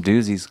got some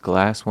doozies,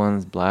 glass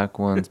ones, black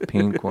ones,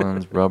 pink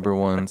ones, rubber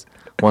ones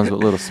with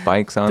little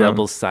spikes on them.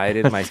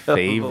 Double-sided, my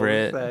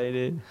favorite.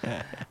 Double-sided.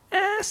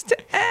 Ass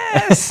to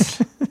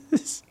ass.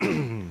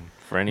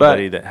 For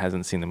anybody that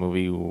hasn't seen the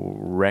movie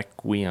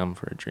Requiem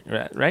for a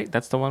Dream, right?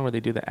 That's the one where they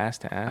do the ass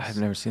to ass. I've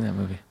never seen that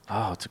movie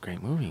Oh, it's a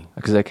great movie.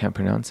 because I can't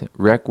pronounce it.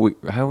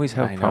 I always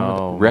have I a problem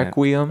know, with man.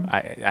 Requiem.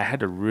 I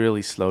had to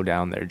really slow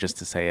down there just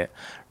to say it.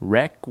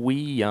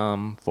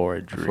 Requiem for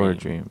a Dream. For a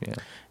dream, yeah.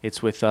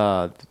 It's with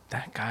that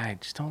guy. I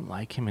just don't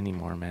like him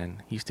anymore,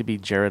 man. He used to be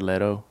Jared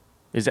Leto.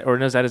 Is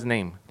that his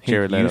name?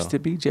 Jared He Leto. used to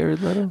be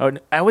Jared Leto. Oh,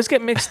 I always get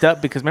mixed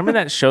up because remember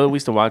that show we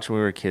used to watch when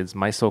we were kids,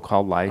 My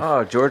So-Called Life?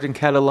 Oh, Jordan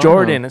Catalano.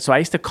 Jordan. So I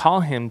used to call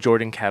him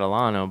Jordan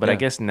Catalano, but I Yeah.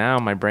 guess now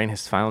my brain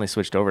has finally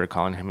switched over to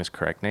calling him his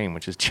correct name,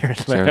 which is Jared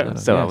Leto. Jared Leto,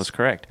 So I yes. was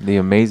correct. The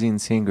amazing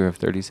singer of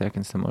 30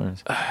 Seconds to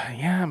Mars.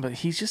 Yeah, but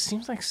he just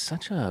seems like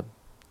such a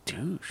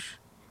douche.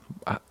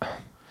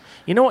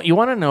 You know what? You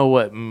want to know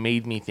what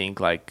made me think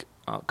like,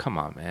 oh, come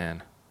on,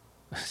 man.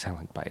 I sound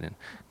like Biden.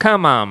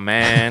 Come on,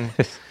 man.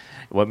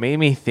 What made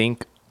me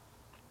think,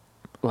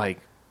 like,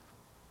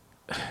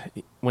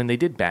 when they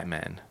did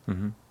Batman,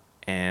 Mm-hmm.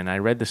 and I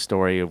read the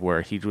story of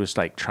where he was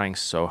like trying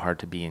so hard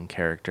to be in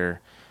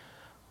character.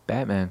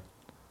 Batman.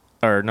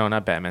 Or no,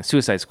 not Batman,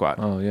 Suicide Squad.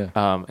 Oh, yeah.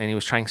 And he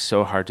was trying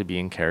so hard to be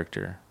in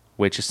character,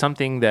 which is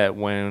something that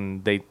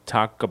when they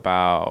talk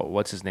about,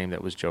 what's his name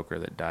that was Joker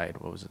that died?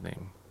 What was his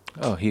name?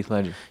 Oh, Heath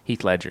Ledger.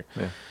 Heath Ledger.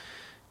 Yeah.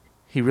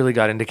 He really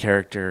got into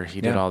character.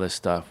 He did Yeah. all this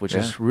stuff, which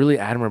Yeah. is really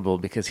admirable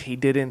because he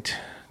didn't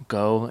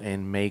go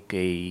and make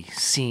a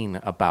scene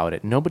about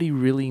it. Nobody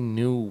really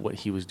knew what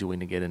he was doing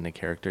to get into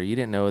character. You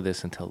didn't know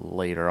this until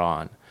later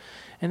on.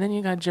 And then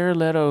you got Jared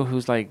Leto,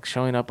 who's like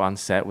showing up on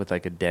set with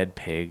like a dead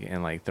pig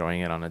and like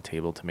throwing it on a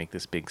table to make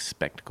this big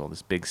spectacle,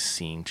 this big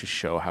scene to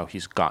show how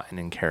he's gotten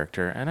in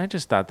character. And I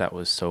just thought that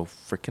was so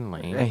freaking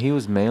lame. And he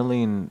was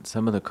mailing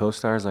some of the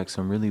co-stars like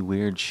some really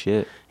weird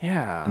shit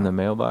Yeah. in the I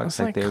mailbox. was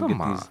like, they would come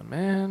get on, these.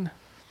 man.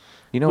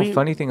 You know, We-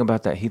 funny thing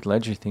about that Heath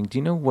Ledger thing. Do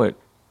you know what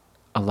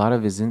a lot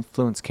of his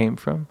influence came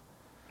from?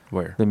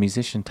 Where? The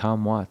musician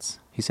Tom Watts.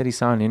 He said he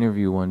saw an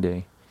interview one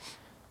day,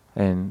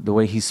 and the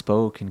way he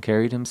spoke and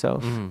carried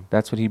himself, Mhm.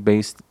 that's what he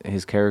based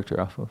his character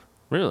off of.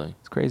 Really?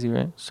 It's crazy,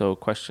 right? So,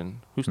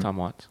 question: Who's Tom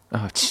Watts?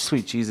 Oh,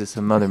 sweet Jesus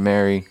and Mother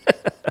Mary.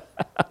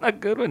 I'm not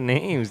good with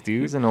names,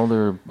 dude. He's an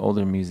older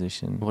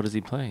musician. What does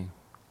he play?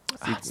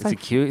 It's Is he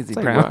cute? Is he it's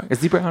like brown? rock.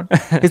 Is he brown?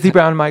 Is he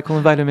brown? Michael,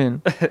 invite him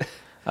in.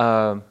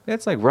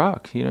 It's like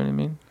rock. You know what I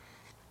mean?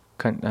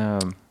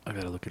 I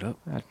gotta look it up.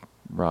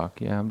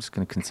 Rock. Yeah, I'm just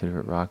gonna consider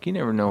it rock. You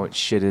never know what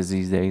shit is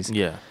these days.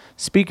 Yeah.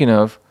 Speaking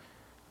of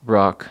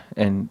rock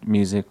and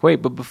music, wait,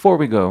 but before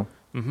we go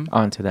Mm-hmm.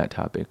 onto that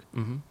topic,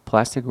 Mm-hmm.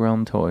 Plastic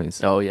Realm Toys.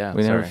 Oh yeah.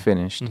 we never sorry.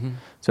 finished. Mhm.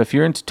 So if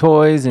you're into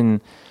toys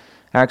and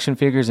action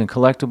figures and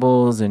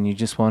collectibles, and you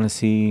just want to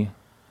see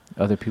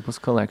other people's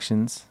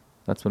collections,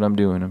 That's what I'm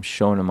doing. I'm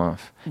showing them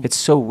off. It's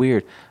so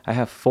weird. I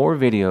have 4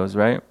 videos,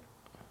 right?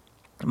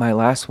 My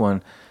last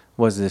one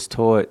was this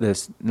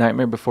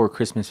Nightmare Before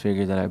Christmas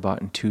figure that I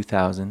bought in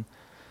 2000.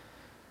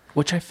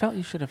 Which I felt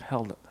you should have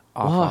held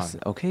off Boss,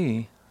 on.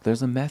 okay,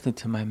 there's a method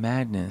to my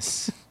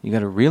madness. You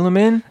gotta reel them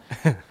in,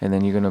 and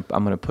then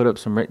I'm gonna put up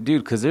some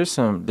dude, because there's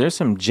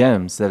some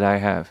gems that I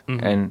have,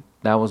 and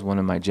that was one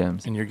of my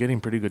gems. And you're getting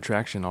pretty good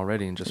traction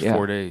already in just Yeah.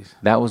 4 days.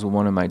 That was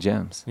one of my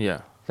gems.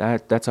 Yeah.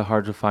 That's a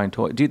hard to find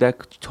toy, dude.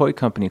 That toy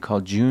company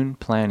called June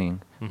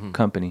Planning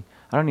Company.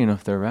 I don't even know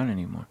if they're around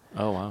anymore.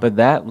 Oh, wow. But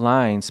that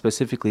line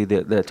specifically,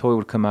 that toy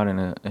would come out in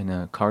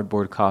a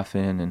cardboard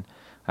coffin, and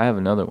I have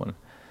another one.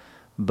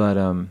 But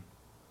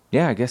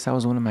yeah, I guess that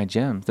was one of my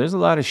gems. There's a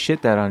lot of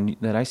shit that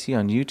I see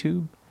on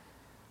YouTube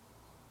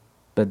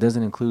that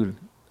doesn't include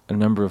a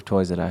number of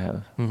toys that I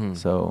have.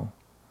 So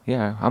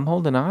yeah, I'm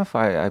holding off.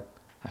 I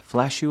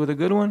flash you with a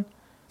good one,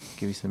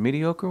 give you some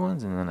mediocre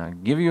ones, and then I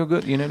give you a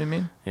good. You know what I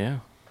mean? Yeah,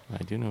 I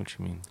do know what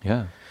you mean.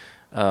 Yeah.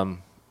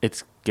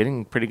 It's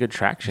getting pretty good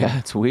traction. Yeah,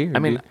 it's weird. I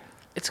mean, dude.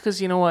 it's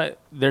because you know what?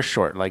 They're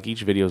short. Like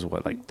each video is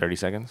what, like 30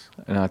 seconds?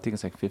 No, I think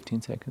it's like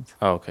 15 seconds.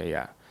 Oh, okay,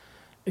 yeah.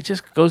 It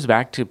just goes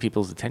back to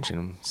people's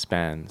attention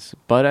spans.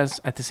 But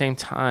at the same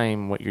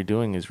time, what you're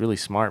doing is really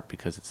smart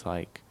because it's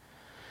like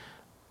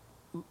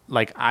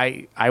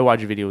I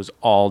watch videos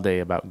all day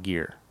about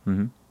gear.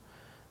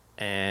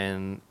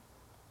 And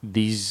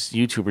these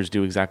YouTubers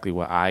do exactly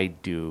what I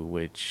do,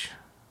 which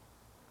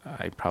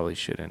I probably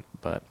shouldn't,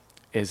 but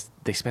is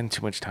they spend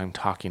too much time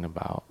talking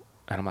about.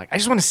 And I'm like, I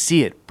just want to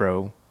see it,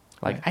 bro.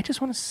 Like, Right. I just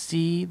want to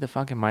see the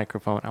fucking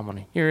microphone. I want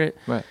to hear it.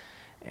 Right.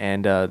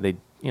 And they,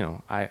 you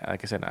know,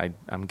 like I said,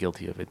 I'm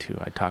guilty of it too.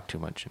 I talk too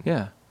much. And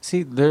Yeah.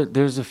 See,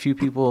 there's a few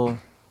people,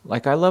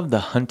 like I love the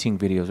hunting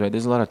videos, right?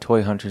 There's a lot of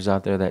toy hunters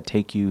out there that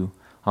take you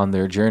on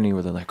their journey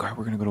where they're like, all right,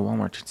 we're going to go to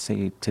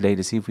Walmart today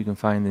to see if we can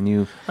find the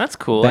new That's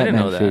cool. I Batman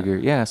didn't know that. figure.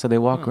 Yeah, so they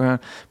walk around,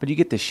 but you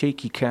get the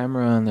shaky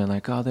camera and they're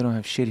like, oh, they don't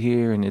have shit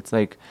here. And it's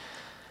like,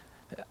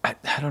 I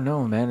don't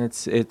know, man.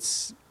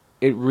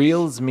 It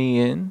reels me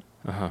in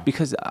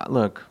because,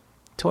 look,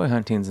 toy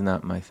hunting's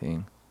not my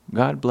thing.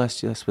 God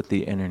bless us with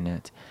the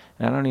internet.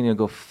 And I don't need to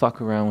go fuck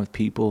around with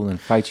people and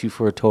fight you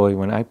for a toy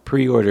when I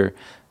pre-order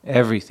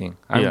everything.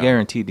 I'm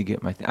guaranteed to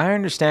get my thing. I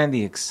understand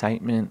the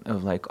excitement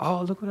of like,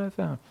 oh, look what I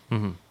found.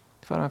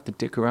 If I don't have to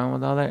dick around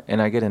with all that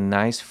and I get a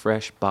nice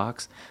fresh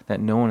box that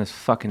no one has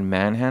fucking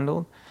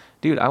manhandled,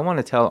 dude, I want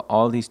to tell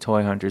all these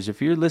toy hunters,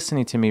 if you're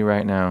listening to me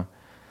right now,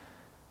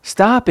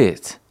 stop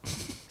it.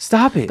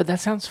 Stop it. But that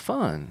sounds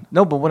fun.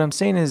 No, but what I'm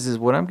saying is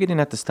what I'm getting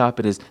at to stop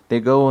it is they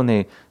go and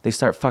they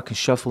start fucking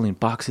shuffling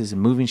boxes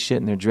and moving shit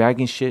and they're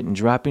dragging shit and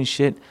dropping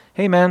shit.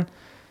 Hey, man,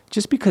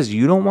 just because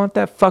you don't want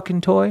that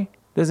fucking toy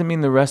doesn't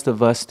mean the rest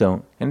of us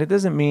don't. And it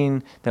doesn't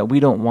mean that we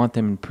don't want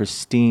them in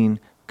pristine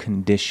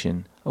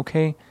condition,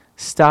 okay?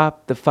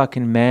 Stop the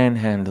fucking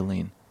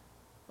manhandling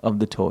of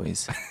the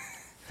toys.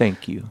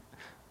 Thank you.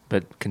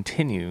 But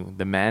continue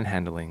the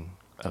manhandling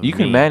of You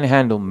can me.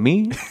 manhandle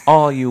me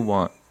all you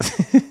want.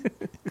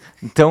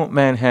 Don't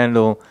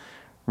manhandle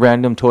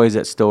random toys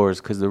at stores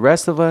because the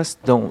rest of us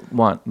don't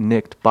want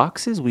nicked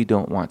boxes. We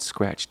don't want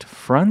scratched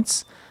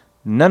fronts.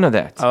 None of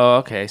that. Oh,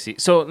 okay. I see.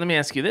 So let me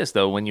ask you this,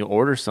 though. When you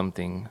order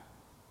something,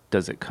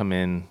 does it come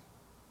in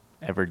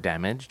ever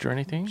damaged or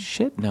anything?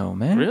 Shit, no,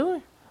 man.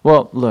 Really?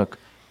 Well, look,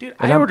 Dude,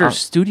 And I I'm- order I'm-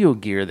 studio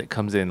gear that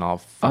comes in all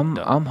fucked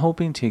up. I'm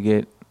hoping to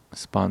get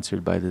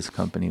sponsored by this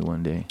company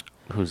one day.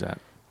 Who's that?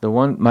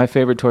 My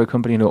favorite toy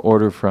company to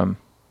order from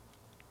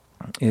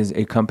is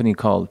a company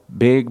called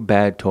Big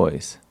Bad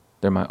Toys.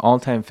 They're my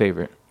all-time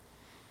favorite.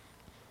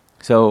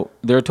 So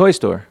they're a toy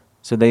store,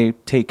 so they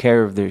take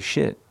care of their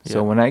shit. So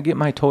Yeah. when I get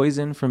my toys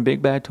in from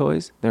Big Bad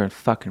Toys, they're in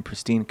fucking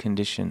pristine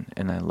condition,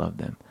 and I love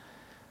them.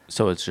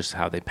 So it's just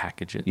how they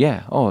package it.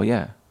 Yeah. Oh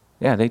yeah.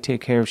 Yeah. They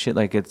take care of shit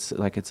like it's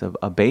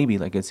a baby,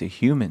 like it's a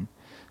human.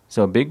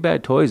 So Big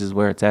Bad Toys is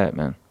where it's at,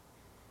 man.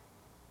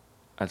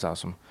 That's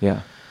awesome.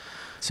 Yeah.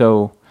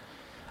 So,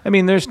 I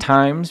mean, there's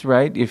times,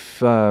 right?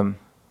 If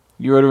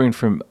you're ordering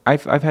from,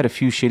 I've had a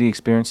few shitty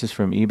experiences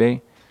from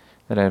eBay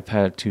that I've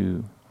had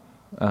to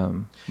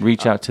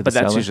reach out to the But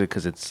that's seller. usually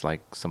because it's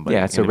like somebody.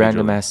 Yeah, it's a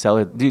random individually. ass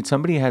seller. Dude,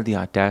 somebody had the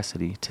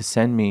audacity to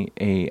send me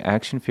a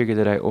action figure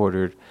that I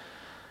ordered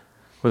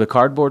with a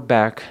cardboard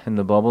back and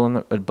the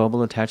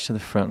bubble attached to the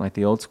front, like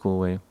the old school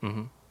way,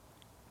 Mhm.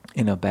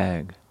 in a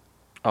bag.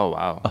 Oh,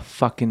 wow. A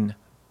fucking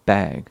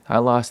bag. I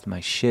lost my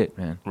shit,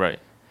 man. Right.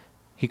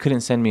 He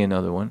couldn't send me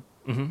another one.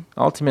 Mm-hmm.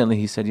 Ultimately,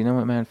 he said, you know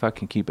what, man,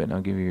 fucking keep it and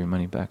I'll give you your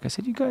money back. I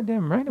said, you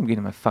goddamn right I'm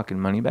getting my fucking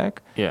money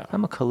back. Yeah.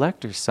 I'm a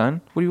collector,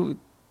 son. What do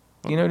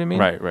you know what I mean?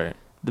 Right, right.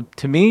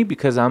 To me,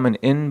 because I'm an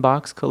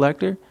inbox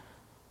collector,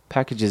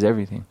 packages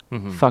everything.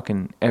 Mhm.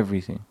 Fucking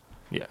everything.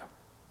 Yeah.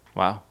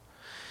 Wow.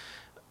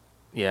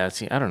 Yeah,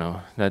 see, I don't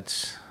know.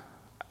 That's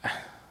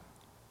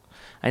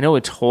I know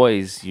with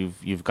toys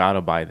you've got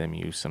to buy them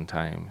used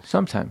sometimes.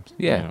 Sometimes,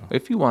 yeah. Yeah.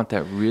 If you want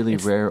that really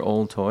It's- rare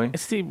old toy.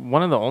 It's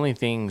one of the only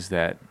things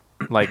that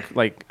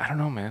like I don't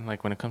know, man,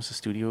 like when it comes to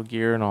studio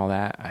gear and all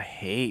that, I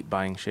hate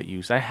buying shit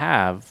used. I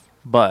have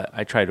but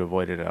I try to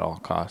avoid it at all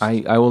costs.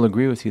 I will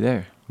agree with you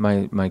there.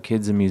 My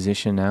kid's a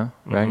musician now,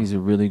 right? Mhm. He's a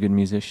really good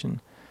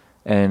musician,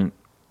 and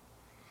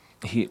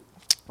you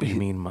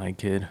mean my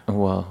kid?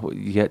 well,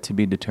 yet to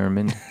be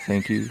determined.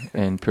 Thank you,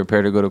 and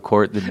prepare to go to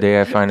court the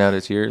day I find out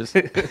it's yours.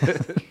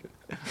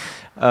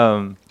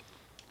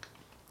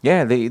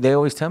 Yeah, they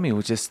always tell me,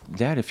 well, just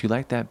Dad, if you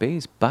like that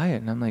bass, buy it.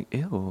 And I'm like,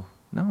 ew,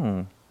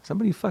 no,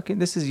 somebody fucking,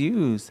 this is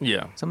used.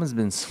 Yeah. Someone's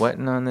been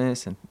sweating on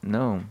this, and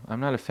no, I'm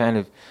not a fan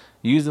of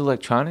used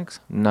electronics.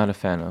 Not a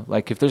fan of.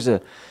 Like if there's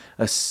a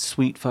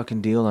sweet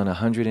fucking deal on a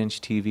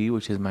 100-inch TV,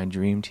 which is my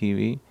dream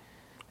TV,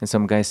 and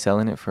some guy's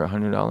selling it for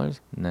 $100,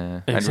 nah.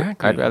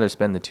 Exactly. I'd rather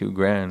spend the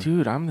 $2,000.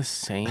 Dude, I'm the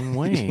same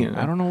way. You know?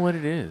 I don't know what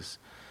it is.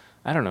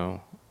 I don't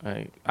know.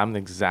 I'm the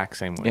exact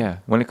same way. Yeah,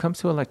 when it comes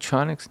to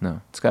electronics,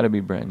 no, it's got to be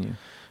brand new.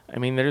 I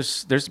mean,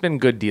 there's been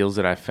good deals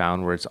that I've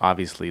found where it's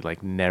obviously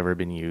like never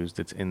been used.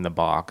 It's in the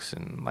box,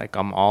 and like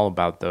I'm all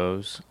about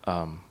those.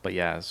 But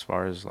yeah, as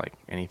far as like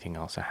anything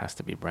else, it has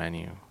to be brand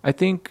new. I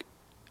think,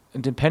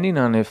 depending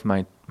on if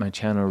my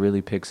channel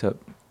really picks up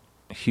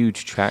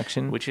huge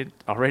traction, Which it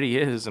already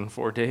is in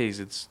 4 days.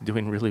 It's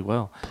doing really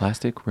well.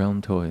 Plastic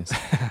Realm Toys.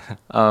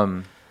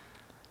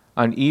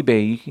 On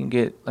eBay, you can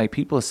get, like,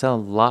 people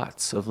sell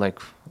lots of, like,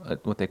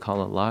 what they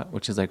call a lot,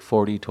 which is like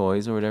 40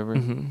 toys or whatever.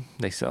 Mm-hmm.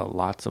 They sell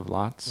lots of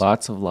lots.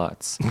 Lots of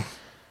lots.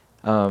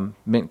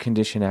 Mint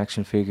condition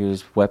action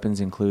figures, weapons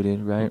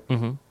included, right?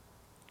 Mm-hmm.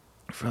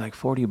 For like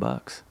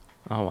 $40.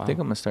 Oh, wow. I think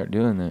I'm going to start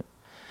doing that.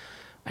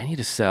 I need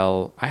to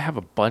sell. I have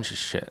a bunch of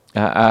shit.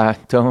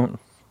 Don't.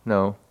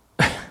 No.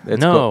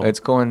 No.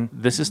 It's going.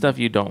 This is stuff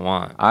you don't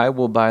want. I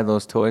will buy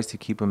those toys to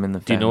keep them in the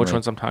family. Do you know which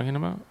ones I'm talking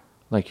about?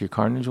 Like your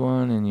Carnage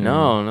one and your...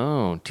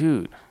 No,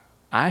 dude.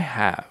 I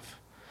have,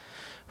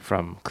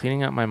 from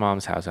cleaning out my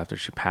mom's house after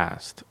she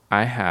passed,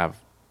 I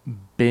have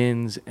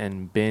bins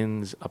and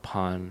bins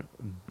upon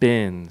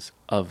bins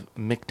of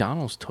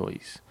McDonald's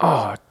toys.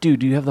 Oh, dude,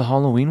 do you have the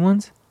Halloween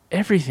ones?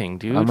 Everything,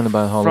 dude. I'm gonna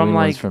buy the Halloween from,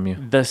 ones like, from you.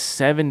 The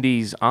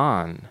 70s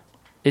on.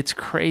 It's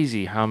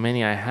crazy how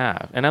many I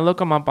have. And I look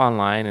them up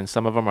online, and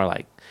some of them are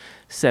like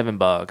 $7,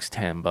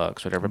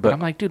 $10, whatever. But I'm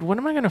like, dude, when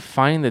am I going to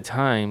find the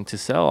time to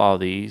sell all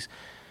these?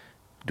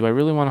 Do I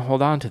really want to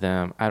hold on to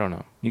them? I don't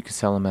know. You could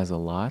sell them as a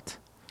lot.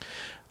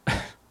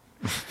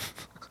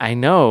 I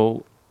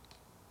know,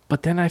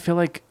 but then I feel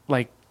like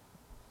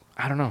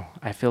I don't know.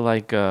 I feel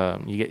like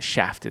you get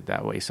shafted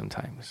that way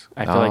sometimes.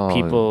 I feel like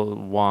people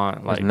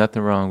want There's like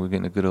nothing wrong with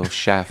getting a good old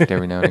shaft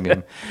every now and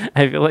again.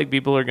 I feel like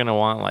people are gonna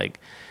want like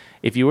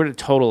if you were to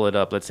total it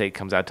up, let's say it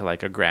comes out to like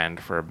 $1,000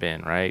 for a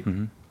bin, right?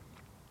 Mm-hmm.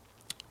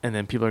 And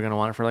then people are gonna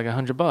want it for like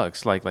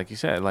 $100, like you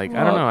said. Like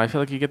I don't know. I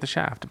feel like you get the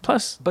shaft.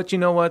 Plus, But you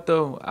know what,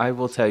 though? I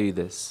will tell you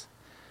this.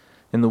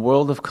 In the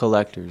world of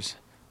collectors,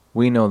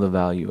 we know the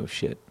value of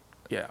shit.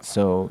 yeah,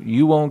 So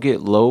you won't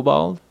get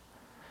lowballed.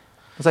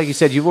 It's like you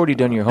said, you've already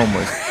done your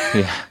homework.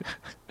 Yeah.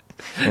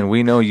 And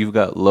we know you've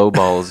got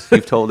lowballs.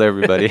 You've told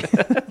everybody.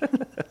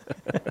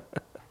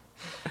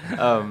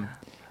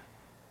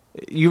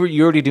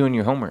 You're already doing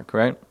your homework,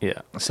 right?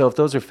 yeah, So if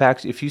those are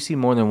facts, if you see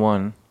more than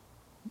one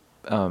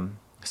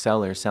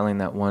seller selling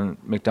that one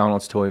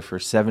McDonald's toy for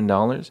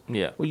 $7,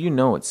 yeah, well, you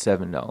know it's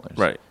 $7.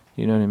 right,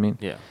 You know what I mean?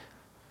 yeah.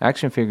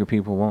 Action figure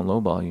people won't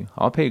lowball you.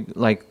 I'll pay,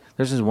 like,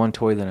 there's this one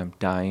toy that I'm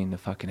dying to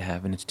fucking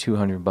have, and it's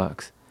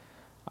 $200.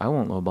 I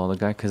won't lowball the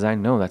guy because I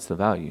know that's the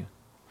value.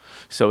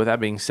 So with that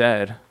being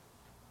said,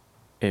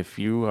 if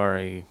you are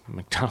a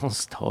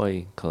McDonald's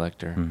toy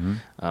collector,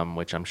 Mm-hmm.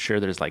 which I'm sure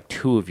there's like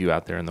 2 of you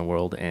out there in the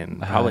world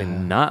and probably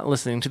not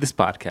listening to this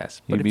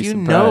podcast, but You'd if be you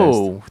surprised.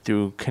 know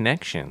through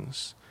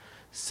connections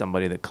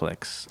somebody that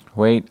collects,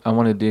 Wait, I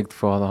want to dig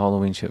for all the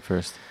Halloween shit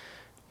first.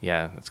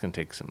 yeah, that's going to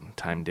take some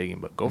time digging,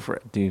 but go for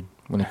it. Dude,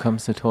 when it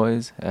comes to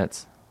toys,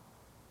 that's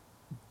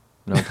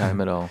no time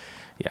at all.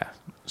 Yeah.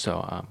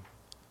 So,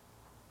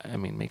 I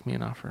mean, make me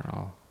an offer.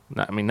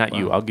 Not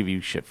you. I'll give you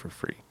shit for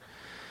free.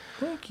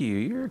 Thank you.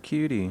 You're a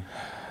cutie.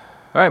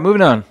 All right,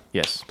 moving on.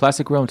 Yes.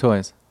 Plastic Realm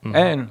Toys. Mhm.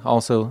 And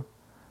also,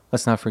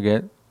 let's not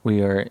forget,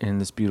 we are in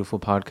this beautiful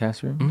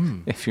podcast room.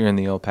 Mm. If you're in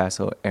the El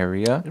Paso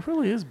area, It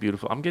really is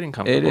beautiful. I'm getting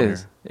comfortable it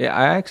is. here.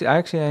 Yeah,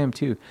 I am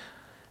too.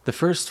 The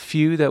first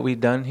few that we've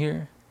done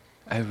here,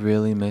 I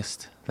really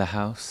missed the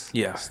house.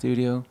 Yeah.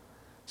 Studio.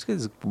 It's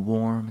because it's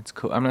warm. It's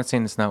cool. I'm not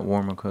saying it's not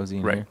warm or cozy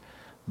in Right. here,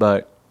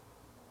 but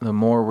the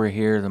more we're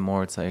here, the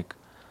more it's like,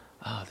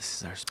 oh,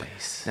 this is our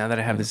space. Now that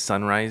I have this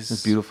sunrise.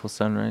 This beautiful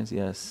sunrise,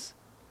 yes.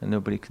 And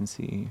nobody can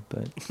see,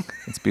 but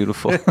it's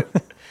beautiful.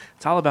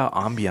 It's all about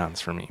ambiance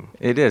for me.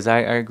 It is. I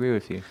agree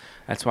with you.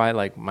 That's why,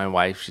 like, my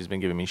wife, she's been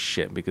giving me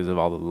shit because of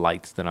all the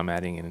lights that I'm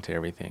adding into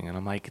everything. And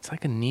I'm like, it's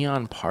like a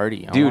neon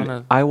party.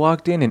 Dude, I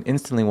walked in and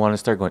instantly want to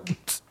start going,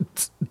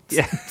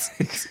 Yeah.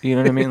 you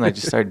know what I mean? Like,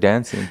 just start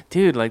dancing.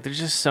 Dude, like, there's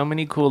just so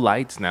many cool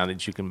lights now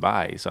that you can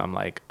buy. So I'm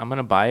like, I'm going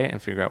to buy it and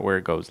figure out where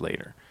it goes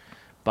later.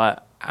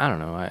 But I don't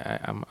know.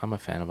 I'm a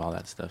fan of all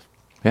that stuff.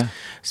 Yeah.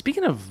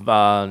 Speaking of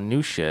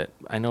new shit,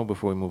 I know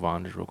before we move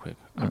on, just real quick,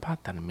 I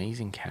bought that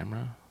amazing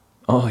camera.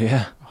 Oh,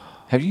 yeah.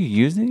 Have you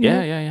used it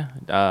yet?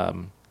 Yeah.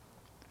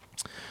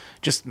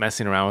 just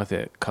messing around with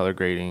it, color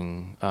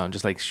grading,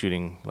 just like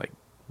shooting like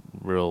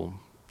real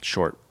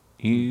short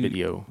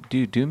video.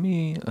 Dude, do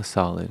me a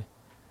solid.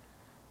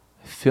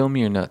 Film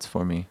your nuts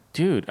for me.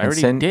 Dude, I And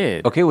already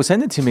did. Okay, well,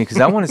 send it to me because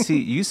I want to see.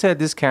 You said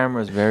this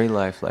camera is very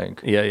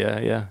lifelike.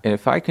 Yeah. And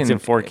if I can, It's in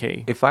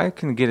 4K. If I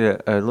can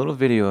get a little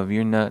video of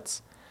your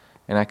nuts,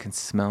 and I can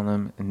smell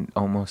them and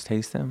almost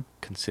taste them,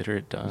 Consider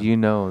it done. you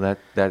know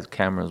that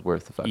camera's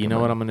worth the fucking. You know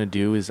what money. I'm gonna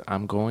do is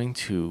I'm going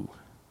to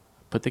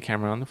put the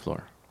camera on the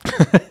floor.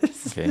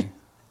 Okay.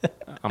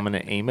 I'm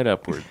gonna aim it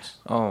upwards.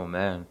 Oh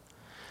man.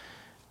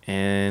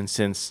 And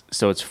so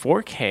it's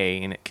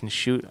 4K and it can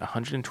shoot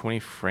 120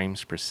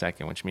 frames per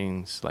second, which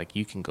means like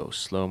you can go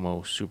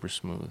slow-mo, super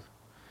smooth.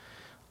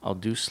 I'll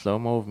do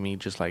slow-mo of me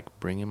just like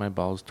bringing my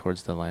balls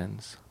towards the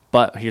lens.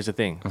 But here's the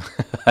thing.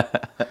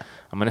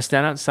 I'm going to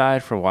stand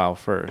outside for a while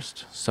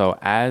first. So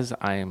as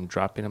I am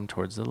dropping them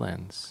towards the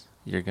lens,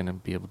 you're going to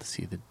be able to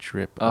see the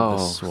drip of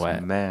the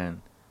sweat.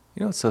 Man.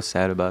 You know what's so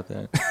sad about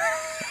that?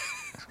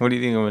 What do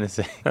you think I'm going to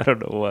say? I don't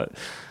know what.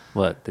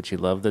 What? That you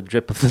love the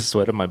drip of the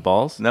sweat of my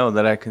balls? No,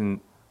 that I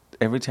can,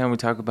 every time we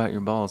talk about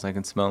your balls, I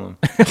can smell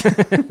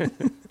them.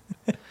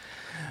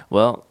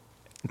 Well,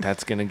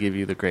 that's going to give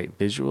you the great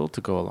visual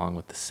to go along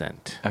with the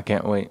scent. I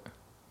can't wait.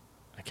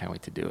 I can't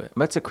wait to do it.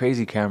 That's a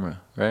crazy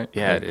camera, right?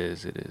 Yeah, Like, it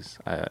is. It is.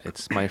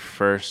 It's my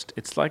first.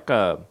 It's like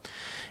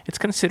it's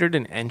considered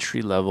an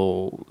entry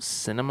level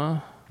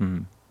cinema.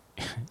 mhm.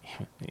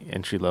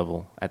 Entry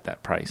level at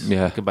that price.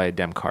 Yeah. You could buy a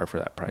damn car for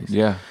that price.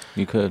 Yeah,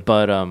 you could.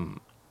 But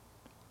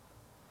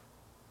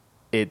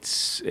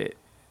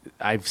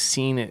I've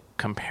seen it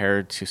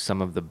compared to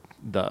some of the.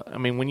 I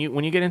mean, when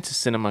you get into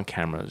cinema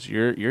cameras,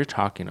 you're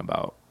talking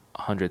about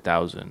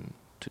 $100,000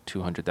 to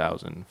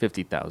 $200,000,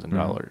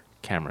 $50,000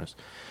 cameras.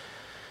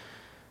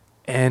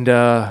 And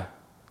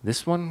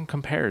this one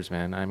compares,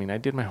 man. I mean, I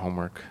did my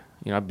homework.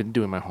 You know, I've been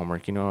doing my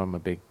homework. You know, I'm a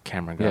big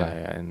camera guy,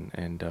 Yeah.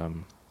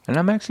 and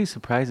I'm actually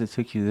surprised it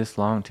took you this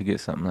long to get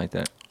something like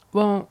that.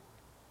 well,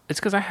 it's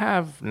because I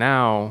have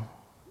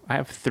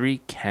 3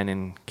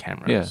 Canon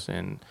cameras,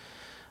 and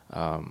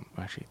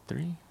actually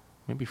 3,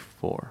 maybe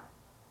 4,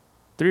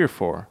 3 or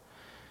 4.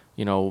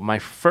 You know, my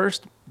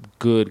first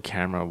good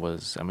camera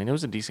was, I mean, it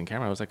was a decent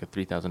camera. It was like a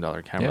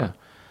 $3,000 camera.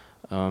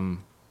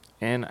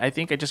 And I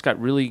think I just got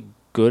really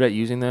good at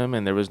using them,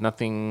 and there was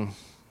nothing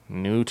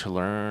new to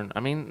learn. I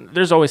mean,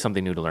 there's always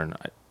something new to learn.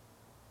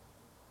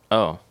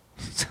 Oh,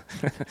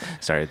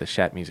 sorry, the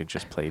chat music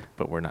just played,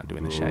 but we're not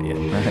doing the chat yet.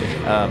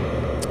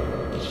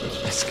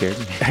 That scared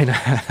me. I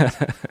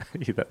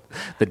know.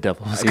 The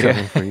devil is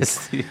coming for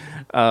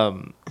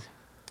you.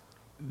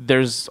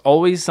 There's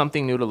always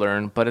something new to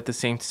learn, but at the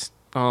same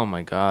oh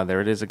my god,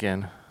 there it is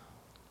again.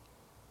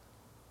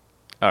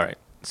 All right,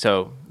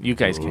 so you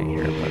guys can't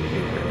hear it, but we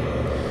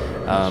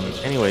heard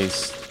it.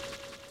 Anyways,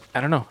 I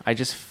don't know. I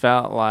just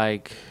felt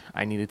like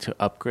I needed to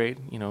upgrade.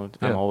 You know,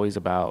 I'm Yeah. always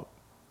about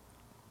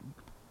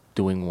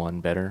doing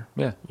one better.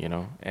 Yeah. You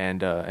know,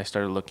 and I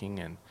started looking,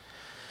 and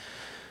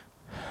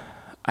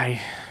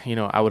I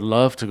would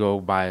love to go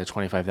buy a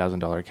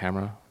 $25,000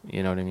 camera.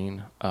 You know what I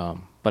mean?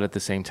 But at the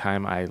same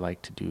time, I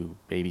like to do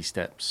baby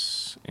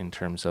steps in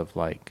terms of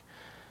like,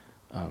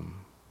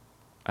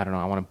 I don't know.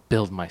 I want to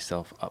build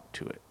myself up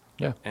to it.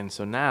 Yeah. And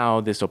so now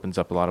this opens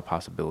up a lot of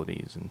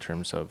possibilities in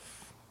terms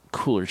of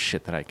cooler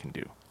shit that I can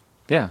do.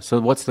 Yeah. So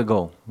what's the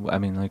goal? I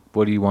mean, like,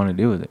 what do you want to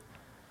do with it?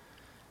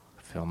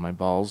 Film my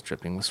balls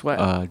dripping with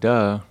sweat.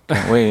 Duh.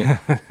 Can't wait.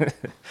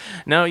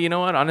 No, you know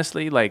what?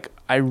 Honestly, like,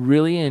 I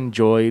really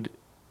enjoyed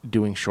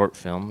doing short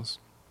films.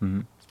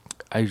 Mhm.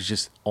 I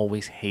just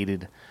always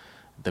hated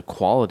the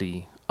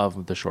quality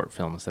of the short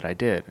films that I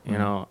did. You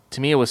know, to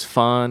me it was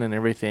fun and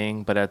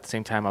everything, but at the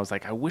same time I was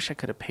like, I wish I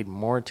could have paid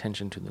more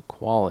attention to the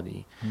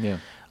quality. Yeah.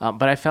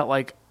 But I felt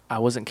like I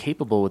wasn't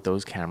capable with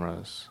those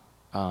cameras.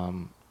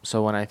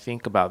 So when I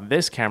think about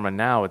this camera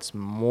now, it's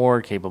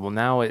more capable.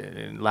 Now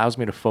it allows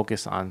me to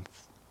focus on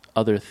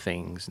other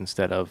things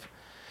instead of,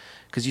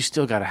 because you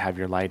still got to have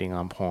your lighting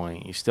on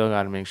point. You still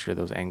got to make sure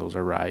those angles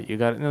are right.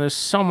 There's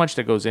so much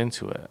that goes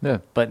into it. Yeah.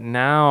 But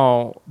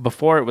now,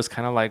 before it was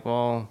kind of like,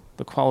 well,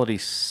 the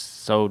quality's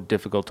so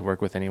difficult to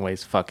work with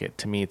anyways. Fuck it.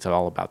 To me, it's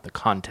all about the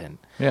content.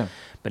 Yeah.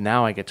 But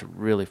now I get to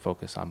really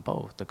focus on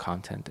both the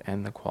content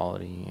and the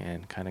quality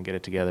and kind of get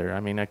it together. I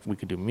mean, we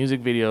could do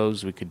music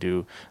videos.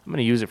 I'm going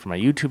to use it for my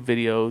YouTube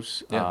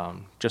videos. Yeah.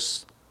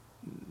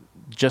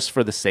 Just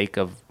for the sake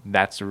of,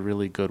 that's a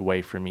really good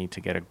way for me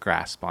to get a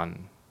grasp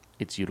on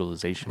its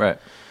utilization. Right.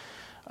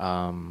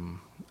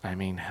 I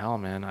mean, hell,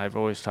 man, I've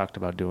always talked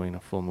about doing a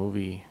full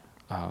movie.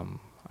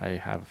 I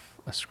have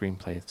a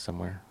screenplay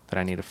somewhere that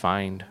I need to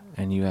find.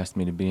 And you asked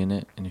me to be in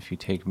it, and if you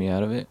take me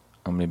out of it,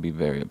 I'm gonna be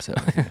very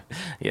upset with you.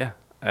 Yeah,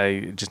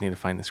 I just need to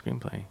find the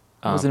screenplay.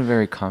 I wasn't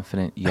very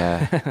confident.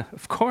 Yeah.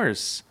 Of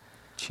course.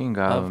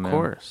 Chingado, Of man.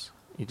 course.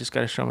 You just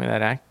got to show me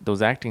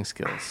those acting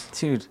skills.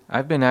 Dude,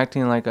 I've been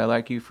acting like I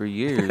like you for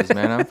years,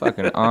 man. I'm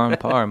fucking on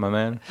par, my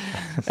man.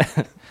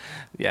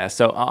 Yeah,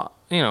 so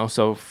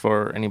so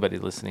for anybody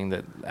listening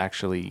that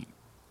actually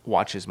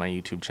watches my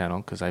YouTube channel,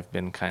 because I've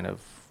been kind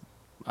of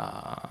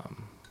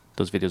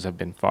those videos have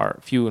been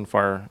few and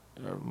far,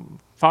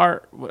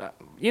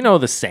 you know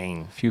the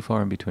saying. Few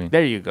far in between.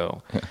 There you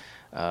go.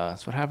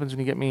 That's what happens when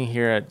you get me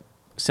here at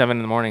 7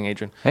 in the morning,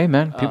 Adrian. Hey,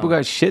 man, people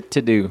got shit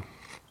to do.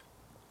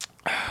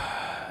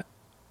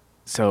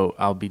 So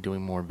I'll be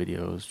doing more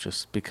videos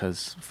just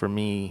because for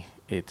me,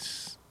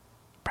 it's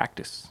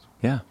practice,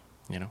 Yeah.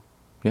 you know?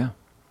 Yeah.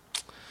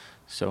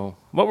 So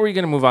what were you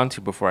going to move on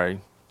to before I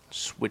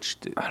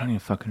switched it? I don't even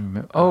fucking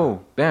remember.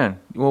 Oh, man.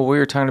 Well, we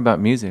were talking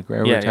about music,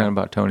 right? We Yeah, were talking yeah.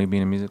 about Tony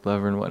being a music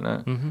lover and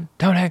whatnot. Mm-hmm.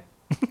 Tony!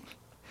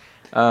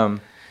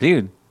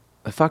 Dude,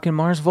 the fucking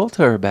Mars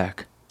Volta are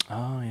back.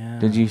 Oh, yeah.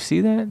 Did you see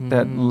that?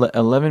 That Mhm.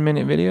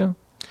 11-minute video?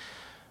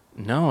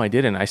 No, I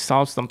didn't. I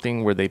saw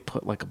something where they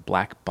put like a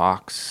black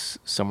box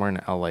somewhere in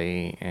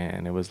LA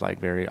and it was like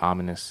very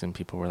ominous and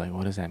people were like,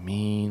 what does that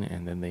mean?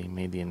 And then they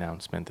made the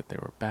announcement that they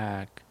were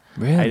back.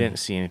 Really? I didn't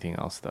see anything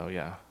else though,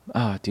 yeah.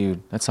 Oh,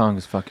 dude, that song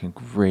is fucking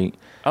great.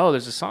 Oh,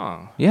 there's a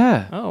song.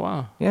 Yeah. Oh,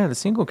 wow. Yeah, the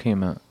single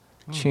came out.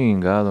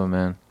 Chingado,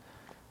 man.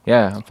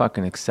 Yeah, I'm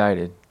fucking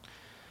excited.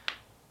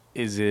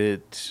 Is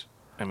it,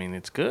 I mean,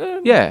 it's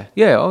good? Yeah,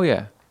 yeah, oh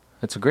yeah.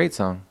 It's a great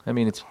song. I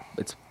mean, it's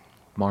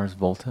Mars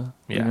Volta.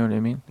 You Yeah. know what I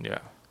mean? Yeah.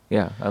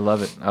 Yeah, I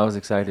love it. I was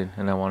excited,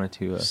 and I wanted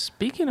to.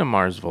 Speaking of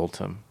Mars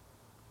Volta,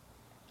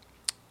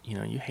 you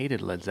know, you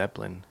hated Led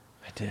Zeppelin.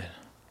 I did.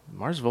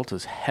 Mars Volta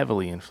is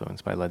heavily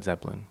influenced by Led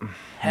Zeppelin. Mm-hmm.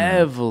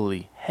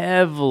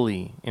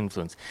 Heavily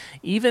influenced.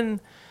 Even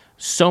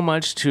so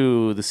much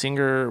to the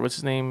singer, what's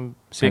his name?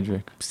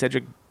 Cedric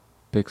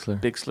Bixler.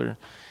 Bixler.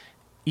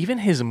 Even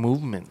his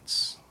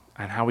movements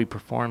and how he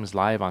performs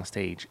live on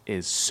stage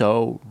is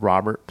so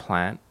Robert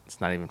Plant. It's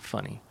not even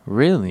funny.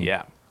 Really?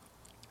 Yeah.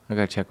 I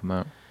gotta check him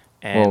out.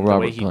 And Well, the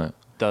Robert way he Plant.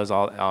 does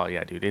all, oh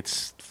yeah, dude,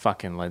 it's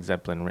fucking Led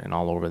Zeppelin written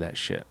all over that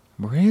shit.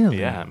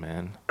 Really? Yeah,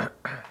 man.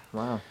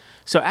 Wow.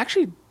 So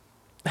actually,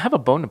 I have a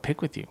bone to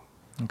pick with you.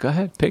 Go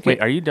ahead, pick Wait,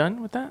 it. are you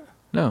done with that?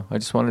 No, I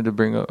just wanted to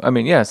bring up. I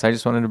mean, yes, I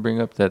just wanted to bring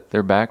up that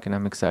they're back, and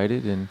I'm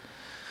excited. And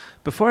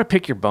Before I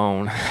pick your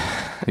bone,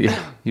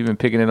 yeah, you've been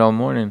picking it all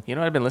morning. you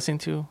know what I've been listening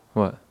to?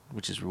 What?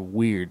 Which is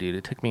weird, dude.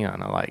 It took me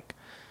on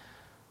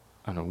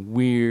a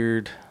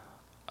weird,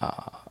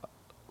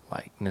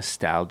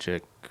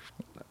 nostalgic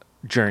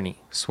journey.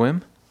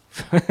 Swim?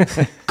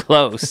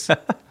 Close.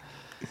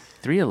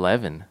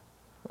 311.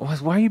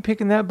 Why are you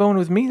picking that bone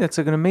with me? That's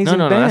like an amazing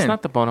No, band. that's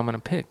not the bone I'm gonna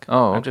pick.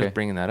 Oh, I'm okay. just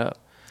bringing that up.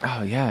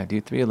 Oh yeah,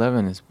 dude.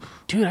 311 is.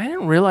 Dude, I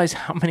didn't realize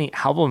how many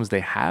albums they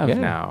have Yeah.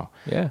 now.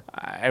 Yeah.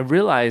 I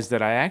realized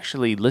that I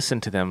actually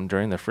listened to them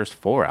during their first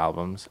 4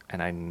 albums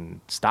and I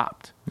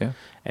stopped. Yeah.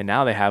 And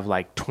now they have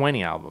like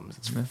 20 albums.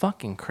 It's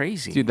fucking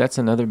crazy. Dude, that's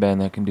another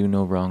band that can do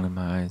no wrong in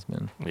my eyes,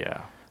 man.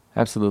 Yeah.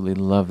 Absolutely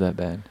love that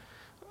band.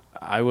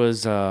 I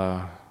was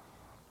the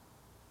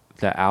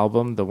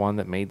album, the one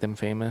that made them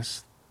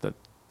famous, the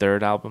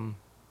third album.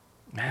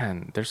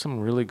 Man, there's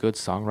some really good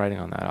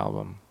songwriting on that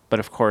album. But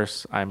of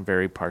course, I'm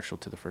very partial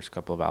to the first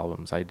couple of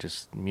albums. I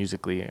just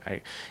musically,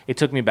 it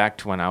took me back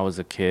to when I was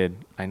a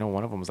kid. I know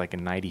one of them was like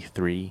in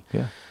 '93.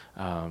 Yeah.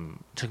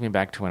 It took me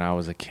back to when I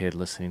was a kid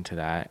listening to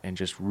that and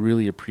just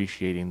really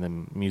appreciating the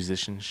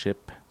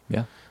musicianship.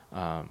 Yeah.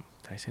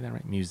 Did I say that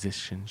right?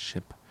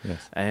 Musicianship.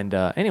 Yes. And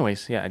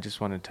anyways, yeah, I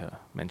just wanted to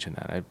mention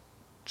that.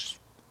 It's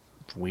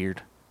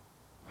weird.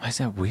 Why is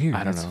that weird?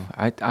 I don't know.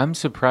 I'm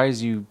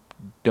surprised you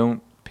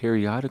don't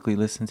periodically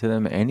listen to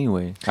them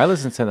anyway. I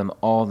listen to them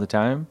all the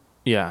time.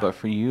 Yeah. But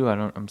for you,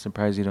 I'm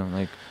surprised you don't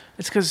like.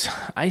 It's because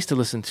I used to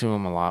listen to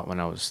them a lot when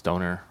I was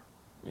stoner.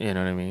 You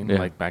know what I mean? Yeah.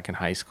 Like back in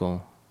high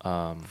school.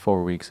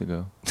 4 weeks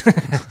ago.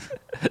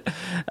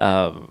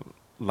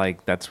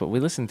 Like that's what we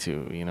listened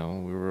to. You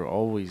know, we were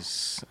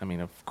always. I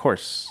mean, of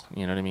course.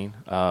 You know what I mean?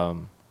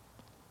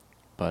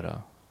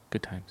 But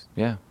good times.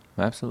 Yeah,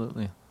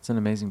 absolutely. It's an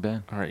amazing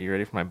band. All right, you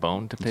ready for my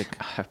bone to pick?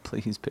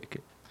 Please pick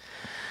it.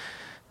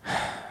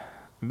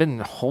 I've been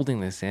holding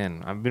this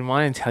in. I've been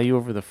wanting to tell you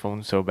over the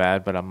phone so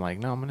bad, but I'm like,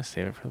 no, I'm gonna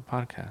save it for the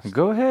podcast.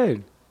 Go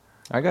ahead.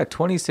 I got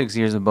 26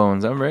 years of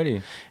bones. I'm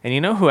ready. And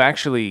you know who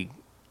actually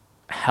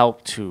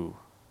helped to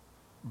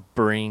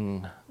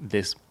bring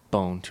this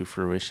bone to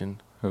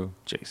fruition? Who?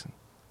 Jason.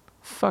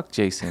 Fuck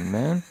Jason,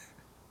 man.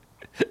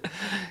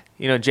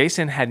 You know,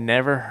 Jason had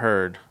never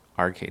heard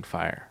Arcade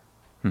Fire.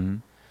 Mm-hmm.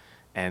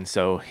 And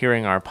so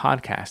hearing our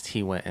podcast,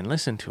 he went and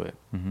listened to it.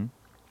 Mm-hmm.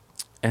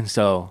 And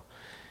so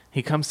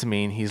he comes to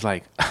me and he's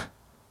like,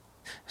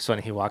 so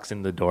when he walks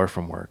in the door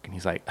from work and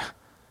he's like,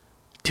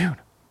 dude,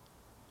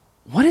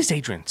 what is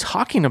Adrian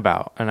talking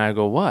about? And I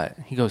go, what?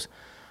 He goes,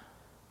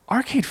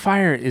 Arcade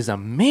Fire is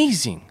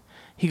amazing.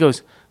 He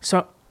goes,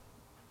 so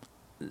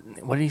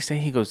what did he say?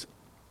 He goes,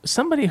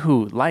 somebody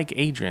who, like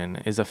Adrian,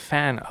 is a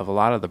fan of a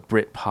lot of the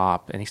Brit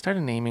pop. And he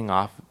started naming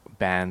off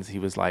bands. He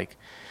was like,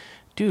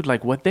 dude,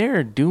 like what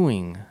they're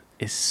doing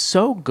is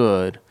so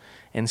good.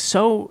 And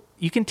so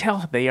you can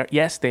tell they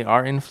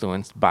are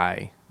influenced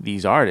by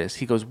these artists.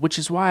 He goes, which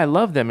is why I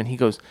love them. And he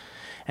goes,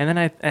 and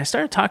then I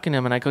started talking to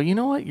him and I go, you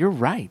know what? You're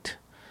right.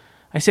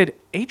 I said,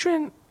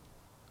 Adrian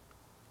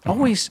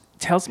always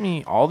tells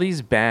me all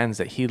these bands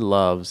that he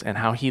loves and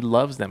how he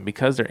loves them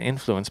because they're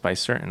influenced by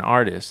certain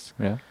artists.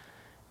 Yeah.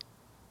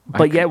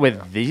 But yet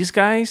with these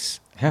guys,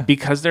 Yeah.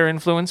 because they're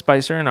influenced by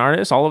certain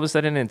artists, all of a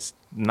sudden it's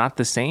not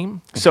the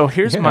same. So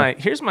here's Yeah. my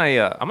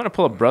I'm gonna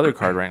pull a brother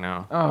card right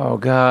now. Oh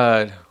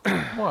God.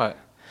 What?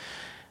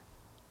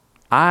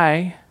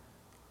 I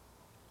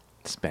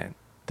spent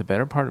the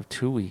better part of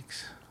 2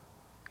 weeks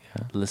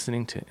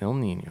listening to El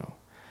Nino,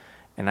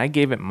 and I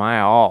gave it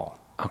my all.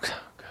 Oh God.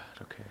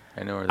 Okay.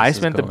 I know where this I is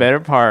spent the going. better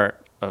part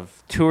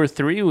of 2 or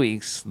 3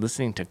 weeks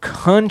listening to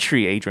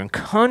country, Adrian,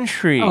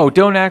 country. Oh,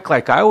 don't act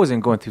like I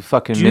wasn't going through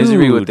fucking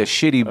misery with Dude. the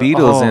shitty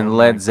Beatles Oh and my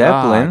Led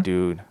Zeppelin. God,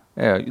 dude.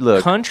 Yeah,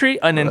 look. Country,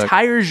 an Look.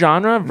 entire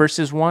genre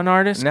versus one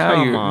artist. Now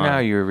Come you're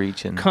on.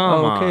 reaching.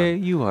 Come okay,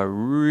 on. you are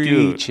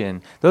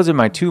reaching. Those are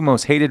my two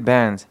most hated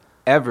bands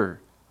ever.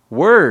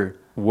 Were.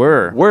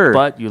 Were,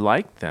 but you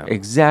like them.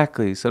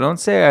 Exactly. So don't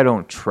say I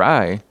don't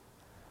try.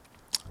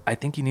 I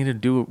think we need to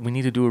do a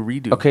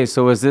redo. Okay,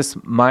 so is this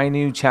my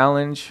new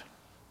challenge,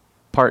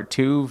 part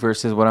 2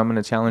 versus what I'm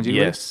going to challenge you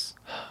with? Yes.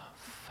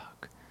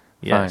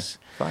 Yes.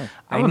 Fine.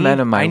 I'm a man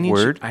of my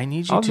word. I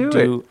need you I'll to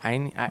do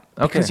because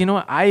Okay. you know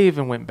what? I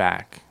even went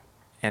back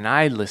and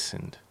I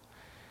listened,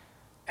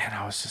 and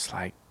I was just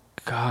like,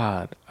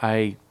 God,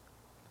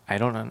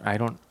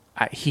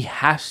 he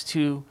has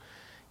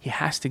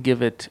to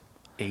give it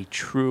a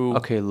true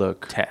Okay,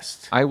 look.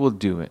 test. I will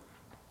do it.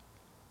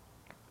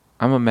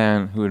 I'm a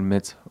man who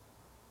admits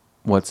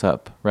what's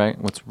up, right?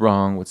 What's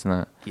wrong, what's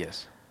not.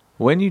 Yes.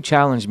 When you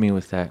challenge me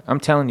with that, I'm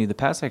telling you, the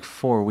past like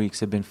 4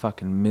 weeks have been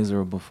fucking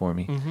miserable for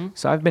me. Mm-hmm.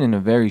 So I've been in a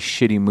very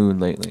shitty mood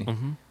lately.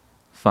 Mm-hmm.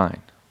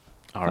 Fine.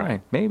 All right.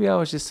 Fine. Maybe I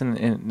was just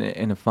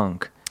in a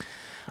funk,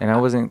 and I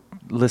wasn't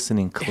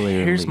listening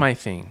clearly. Here's my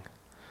thing.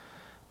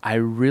 I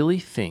really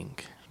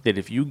think that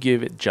if you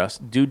give it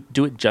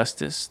do it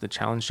justice, the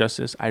challenge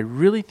justice, I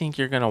really think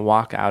you're gonna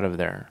walk out of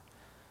there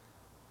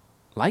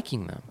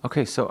liking them.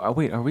 Okay, so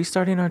wait, are we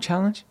starting our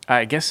challenge?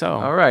 I guess so.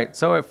 All right.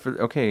 So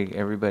okay,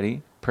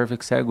 everybody,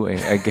 perfect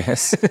segue, I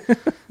guess.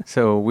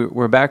 So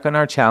we're back on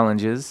our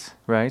challenges,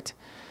 right?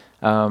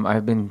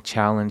 I've been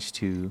challenged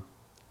to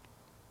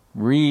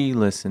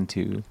re-listen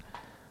to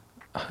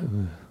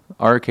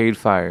Arcade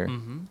Fire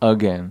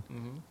again,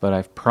 but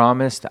I've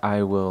promised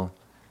I will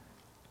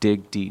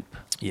dig deep,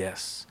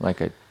 Yes.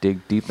 like I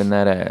dig deep in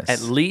that ass.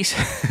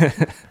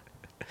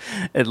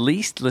 At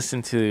least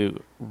listen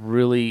to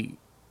really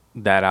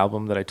that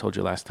album that I told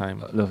you last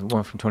time. The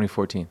one from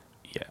 2014,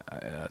 Yeah,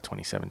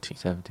 2017.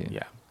 17.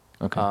 Yeah.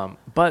 Okay.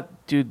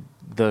 But dude,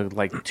 the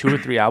like 2 or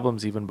 3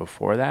 albums even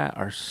before that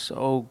are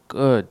so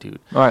good, dude.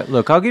 All right.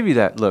 Look, I'll give you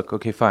that. Look.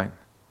 Okay, fine.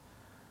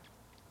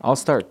 I'll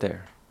start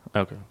there.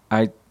 Okay.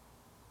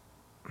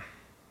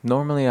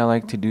 Normally I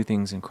like to do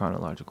things in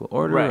chronological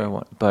order.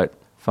 Right. But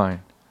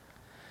fine.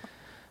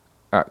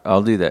 All right,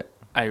 I'll do that.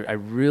 I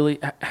really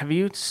have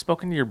you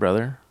spoken to your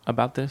brother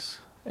about this?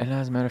 And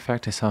as a matter of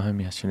fact, I saw him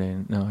yesterday.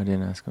 No, I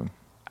didn't ask him.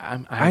 I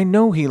I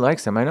know he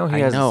likes them. I know he I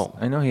has. know.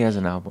 I know he has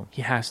an album.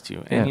 he has to.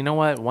 Yeah. And you know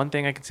what? One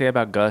thing I can say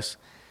about Gus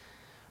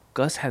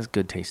has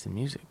good taste in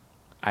music.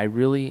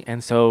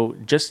 And so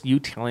just you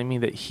telling me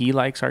that he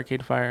likes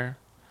Arcade Fire,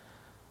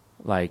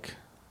 like,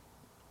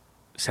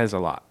 says a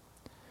lot.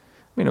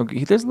 You know,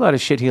 there's a lot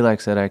of shit he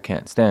likes that I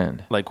can't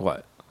stand. Like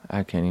what?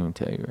 I can't even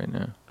tell you right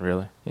now.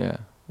 Really? Yeah,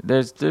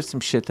 there's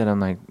some shit that I'm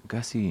like,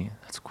 Gussie,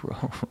 that's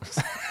gross.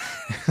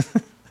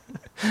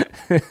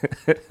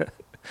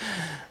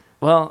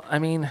 Well, I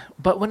mean,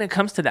 but when it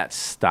comes to that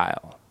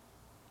style,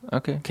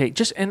 Okay. okay,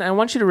 and I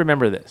want you to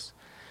remember this.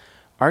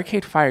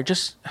 Arcade Fire,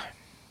 just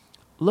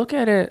look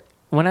at it.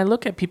 When I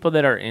look at people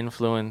that are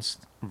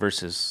influenced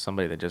versus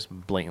somebody that just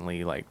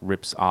blatantly like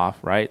rips off,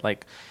 right?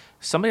 Like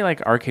somebody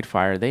like Arcade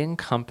Fire, they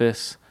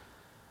encompass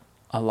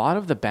a lot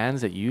of the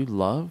bands that you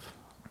love,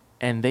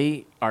 and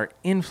they are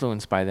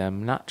influenced by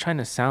them, not trying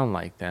to sound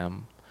like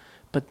them,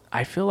 but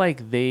I feel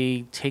like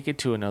they take it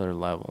to another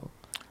level.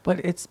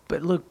 But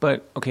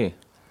okay.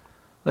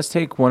 Let's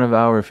take one of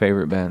our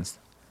favorite bands,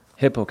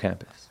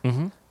 Hippocampus.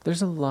 Mm-hmm.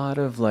 There's a lot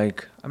of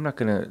like, I'm not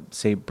gonna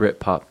say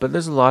Britpop, but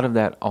there's a lot of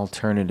that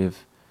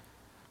alternative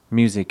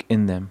music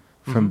in them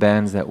from Mhm.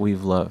 bands that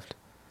we've loved.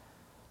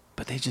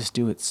 But they just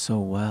do it so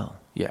well.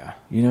 Yeah.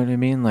 You know what I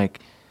mean?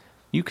 Like,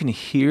 you can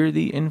hear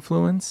the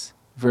influence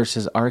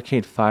versus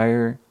Arcade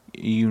Fire.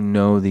 You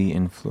know the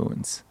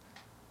influence.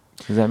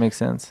 Does that make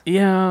sense?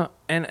 Yeah,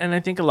 and I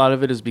think a lot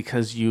of it is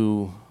because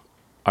you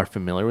are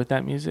familiar with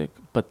that music,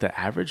 but the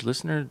average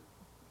listener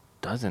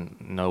doesn't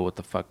know what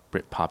the fuck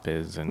Britpop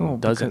is and Oh,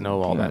 doesn't because-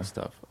 know all yeah. that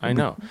stuff. I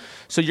know.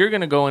 So you're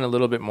going to go in a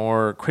little bit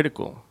more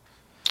critical.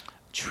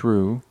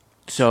 True.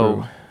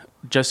 So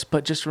True.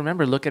 just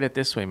remember, look at it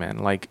this way, man.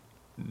 Like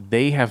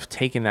they have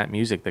taken that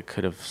music that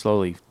could have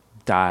slowly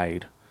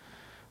died,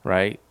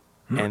 right?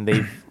 And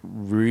they've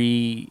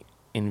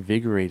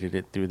reinvigorated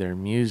it through their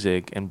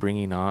music and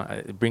bringing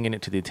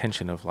it to the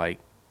attention of like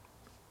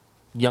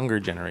younger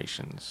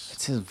generations.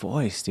 It's his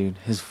voice, dude.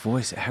 His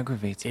voice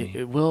aggravates me.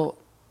 It will.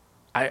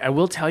 I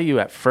will tell you.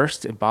 At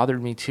first, it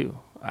bothered me too.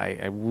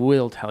 I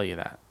will tell you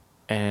that.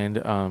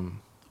 And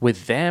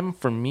with them,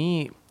 for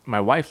me, my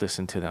wife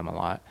listened to them a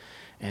lot,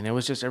 and it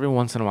was just every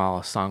once in a while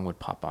a song would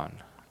pop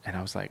on, and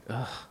I was like,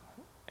 ugh.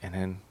 And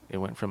then it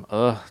went from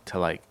to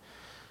like,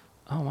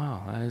 oh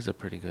wow, that is a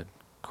pretty good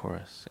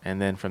chorus.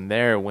 And then from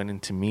there, it went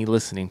into me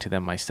listening to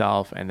them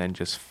myself and then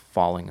just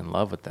falling in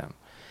love with them.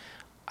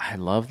 I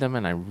love them,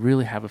 and I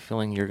really have a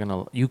feeling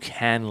you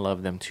can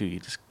love them too. You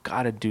just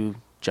gotta do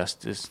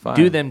justice. Fine.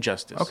 Do them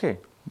justice. Okay,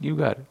 you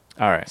got it.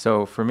 All right.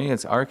 So for me,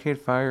 it's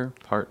Arcade Fire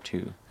Part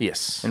 2.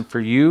 Yes. And for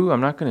you, I'm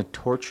not going to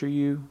torture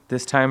you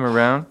this time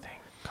around. Thank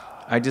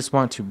God. I just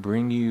want to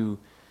bring you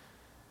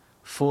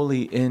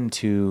fully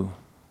into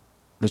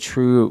the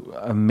true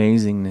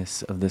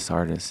amazingness of this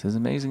artist. Is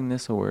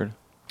amazingness a word?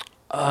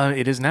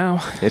 It is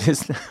now. It is.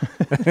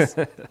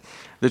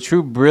 The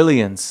true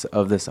brilliance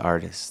of this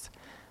artist.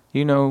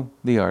 You know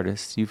the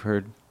artist. You've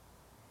heard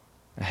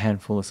a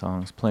handful of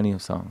songs, plenty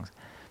of songs.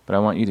 But I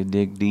want you to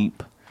dig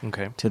deep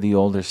Okay. to the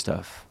older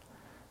stuff.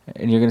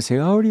 And you're going to say,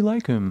 I already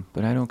like him,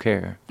 but I don't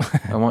care.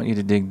 I want you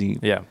to dig deep.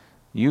 Yeah.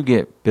 You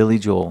get Billy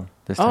Joel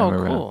this time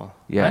around. Cool.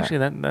 Yeah. Actually,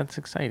 that's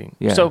exciting.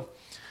 Yeah. So,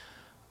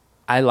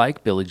 I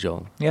like Billy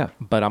Joel, Yeah.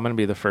 but I'm going to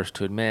be the first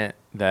to admit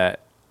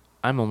that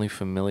I'm only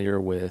familiar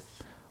with,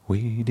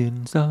 We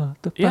didn't start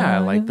the fire. yeah,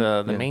 like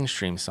the Yeah.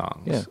 mainstream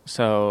songs. Yeah.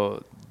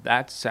 So,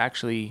 that's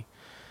actually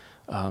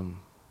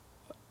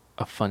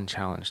a fun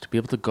challenge to be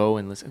able to go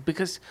and listen.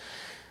 Because,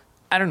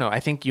 I don't know, I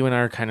think you and I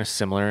are kind of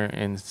similar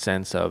in the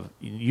sense of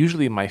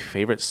usually my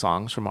favorite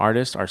songs from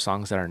artists are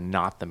songs that are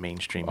not the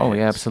mainstream Oh, hits.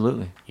 yeah,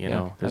 absolutely. You Yeah,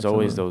 know, there's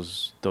absolutely.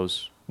 always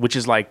those, which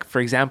is like, for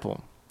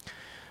example,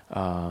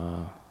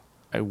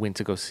 I went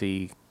to go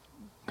see,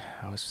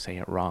 I was saying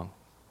it wrong,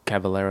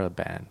 Cavalera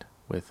band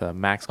with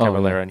Max Oh,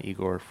 Cavalera yeah. and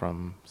Igor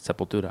from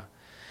Sepultura.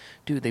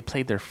 Dude, they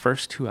played their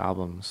first 2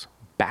 albums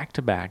back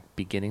to back,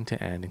 beginning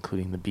to end,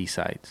 including the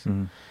B-sides.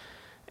 Mhm.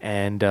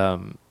 And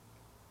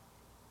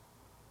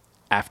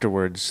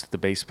afterwards, the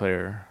bass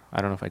player,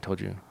 I don't know if I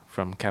told you,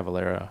 from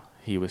Cavalera,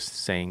 he was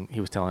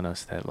telling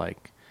us that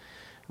like,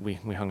 we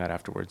hung out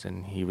afterwards,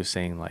 and he was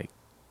saying like,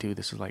 dude,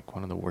 this is like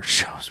one of the worst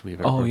shows we've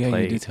ever Oh, yeah,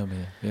 played. you did tell me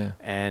that. Yeah.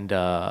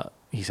 And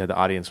he said the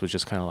audience was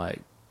just kind of like,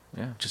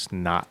 Yeah. just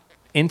not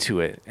into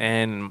it.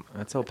 And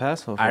That's El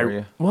Paso for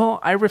you.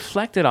 I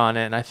reflected on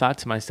it, and I thought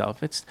to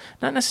myself, it's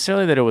not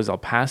necessarily that it was El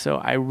Paso.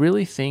 I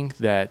really think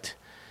that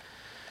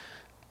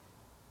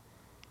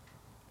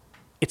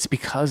it's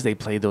because they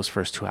played those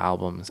first 2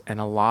 albums, and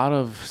a lot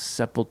of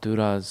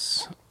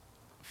Sepultura's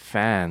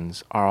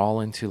fans are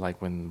all into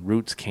like when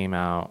Roots came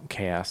out,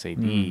 Chaos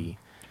AD,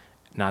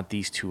 not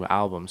these 2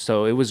 albums.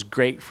 So it was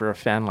great for a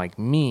fan like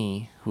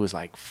me who was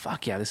like,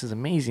 fuck yeah, this is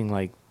amazing.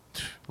 Like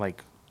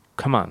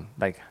come on,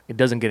 like it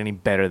doesn't get any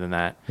better than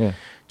that. Yeah.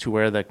 To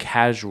where the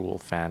casual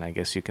fan, I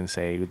guess you can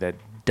say,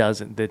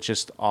 that's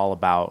just all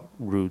about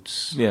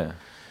Roots. Yeah.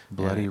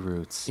 Bloody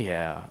Roots.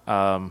 Yeah.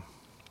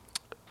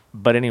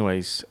 But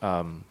anyways,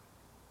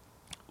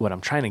 what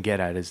I'm trying to get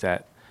at is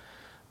that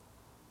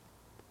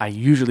I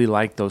usually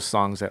like those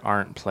songs that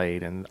aren't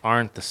played and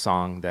aren't the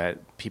song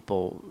that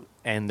people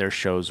end their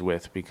shows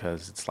with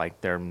because it's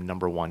like their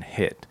number 1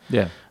 hit.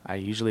 Yeah. I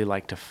usually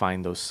like to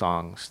find those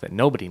songs that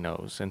nobody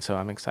knows. And so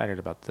I'm excited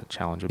about the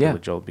challenge with Yeah. Billy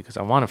Joel because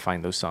I want to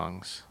find those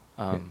songs.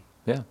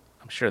 Yeah.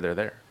 I'm sure they're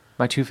there.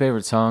 My 2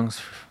 favorite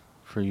songs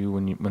for you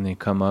when they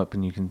come up,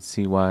 and you can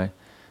see why,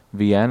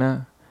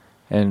 Vienna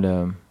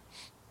and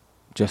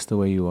Just the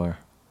Way You Are.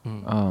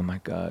 Oh my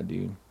God,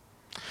 dude.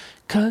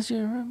 'Cause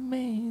you're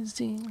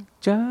amazing.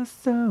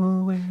 Just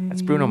the way.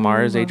 That's Bruno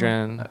Mars,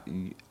 Adrian.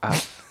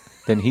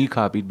 Then he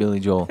copied Billy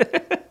Joel.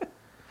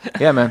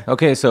 Yeah, man.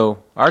 Okay,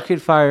 so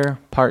Arcade Fire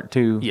Part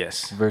 2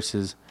 Yes.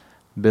 versus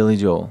Billy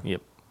Joel.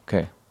 Yep.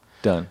 Okay,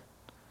 done.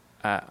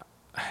 I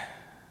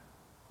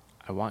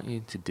want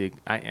you to dig.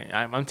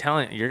 I'm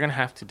telling you, you're gonna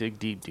have to dig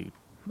deep, dude.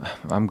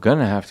 I'm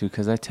gonna have to,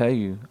 because I tell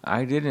you,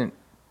 I didn't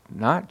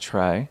not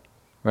try,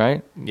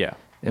 right? Yeah,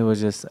 It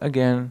was just,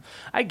 again,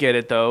 I get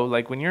it though.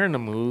 Like when you're in the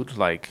mood,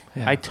 like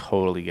Yeah. I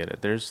totally get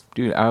it. There's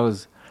dude,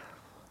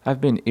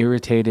 I've been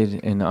irritated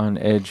and on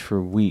edge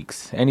for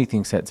weeks.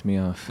 Anything sets me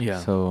off. Yeah.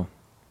 So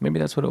maybe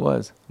that's what it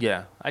was.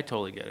 yeah, I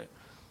totally get it.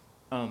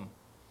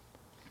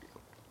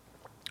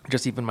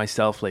 Just even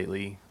myself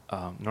lately.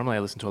 Normally I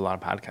listen to a lot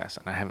of podcasts,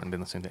 and I haven't been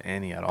listening to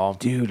any at all.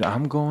 Dude,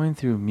 I'm going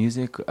through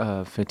music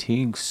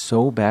fatigue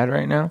so bad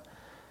right now.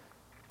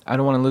 I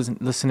don't want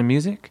to listen to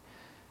music,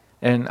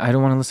 and I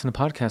don't want to listen to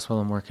podcasts while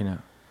I'm working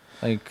out.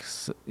 Like,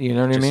 you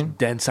know what Just I mean?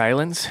 dead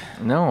silence.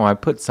 No, I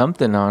put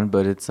something on,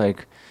 but it's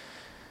like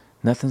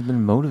nothing's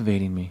been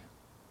motivating me.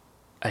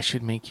 I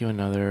should make you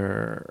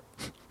another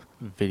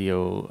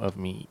video of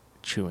me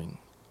chewing,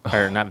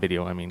 or not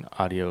video. I mean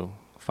audio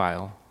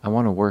file I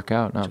want to work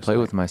out, not Just play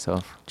like- with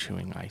myself.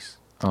 chewing ice.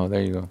 Oh,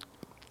 there you go.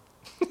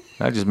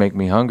 That just make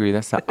me hungry.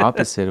 That's the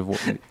opposite of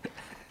what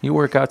you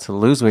work out to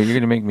lose weight. You're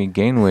gonna make me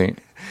gain weight.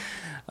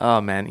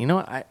 Oh man, you know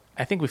what?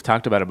 I think we've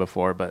talked about it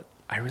before, but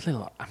I really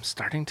I'm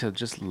starting to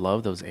just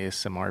love those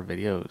ASMR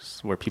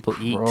videos where people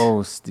eat.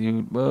 Gross,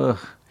 dude. Ugh.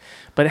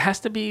 But it has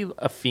to be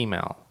a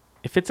female.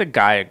 If it's a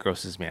guy, it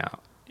grosses me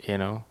out. You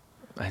know?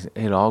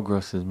 It all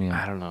grosses me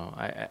I out. don't know.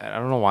 I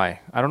don't know why.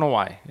 I don't know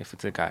why. If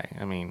it's a guy,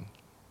 I mean,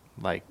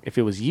 like if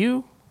it was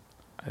you,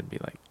 I'd be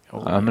like, Oh,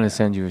 I'm yeah. gonna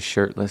send you a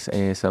shirtless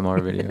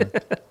ASMR video,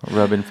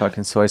 rubbing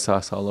fucking soy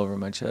sauce all over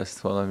my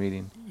chest while I'm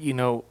eating. You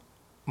know,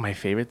 my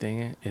favorite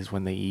thing is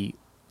when they eat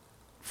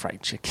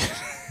fried chicken.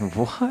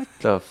 What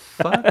the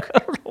fuck? I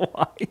don't know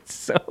why it's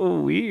so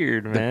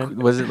weird, man.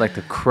 Was it like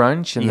the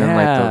crunch and then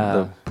like Yeah.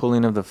 the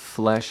pulling of the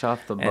flesh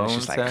off the And bone? it's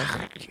just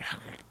like,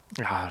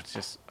 it's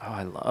just,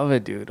 I love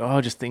it, dude. Oh,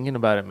 just thinking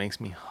about it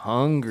makes me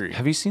hungry.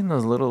 Have you seen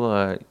those little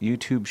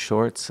YouTube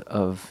shorts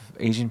of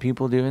Asian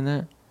people doing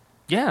that?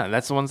 Yeah,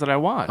 that's the ones that I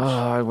watch.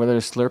 Where they're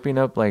slurping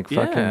up like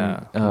Yeah.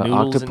 fucking Noodles and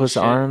octopus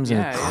shit. arms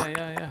Yeah, and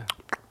yeah.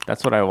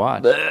 That's what I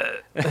watch.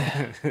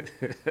 I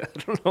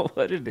don't know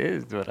what it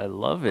is, but I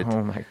love it.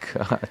 oh my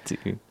god,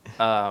 dude.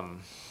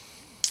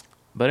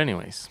 But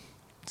anyways,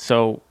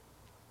 so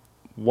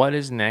what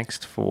is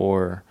next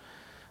for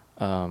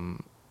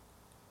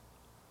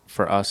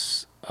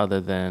us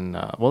other than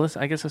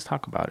I guess let's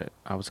talk about it.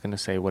 I was gonna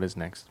say what is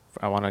next.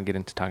 I want to get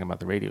into talking about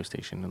the radio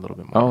station a little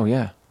bit more. Oh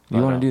yeah, you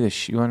But, want to do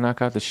this? You want to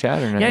knock out the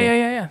shatter?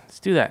 Yeah. Let's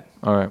do that.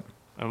 All right.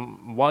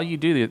 While you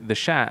do the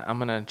chat, I'm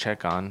gonna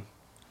check on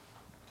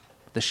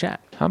the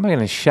chat. How am I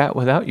gonna chat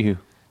without you?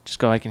 Just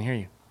go. I can hear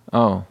you.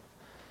 Oh.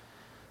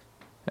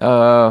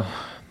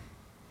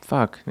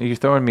 Fuck. You're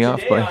throwing me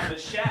off, buddy.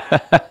 the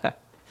chat.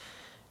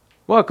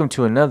 Welcome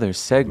to another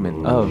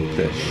segment of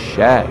the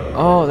chat.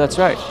 Oh, that's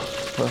right.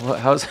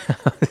 How's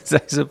is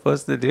I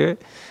supposed to do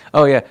it?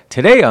 Oh yeah.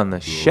 Today on the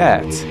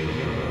chat.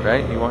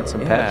 Right? You want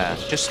some Yeah. pep?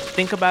 Just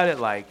think about it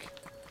like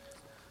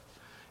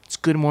it's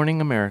Good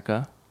Morning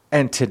America.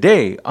 And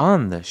today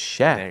on the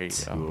chat. There you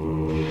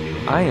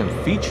go. I am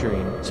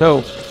featuring.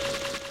 So,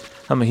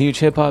 I'm a huge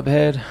hip hop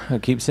head. I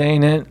keep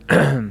saying it.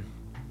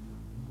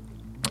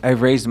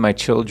 I've raised my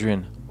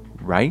children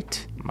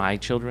right. My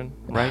children,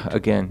 right?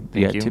 Again,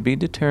 Thank yet you. to be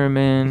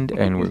determined,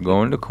 and we're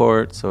going to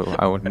court, so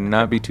I would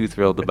not be too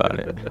thrilled about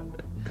it.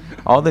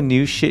 All the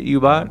new shit you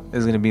bought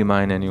is going to be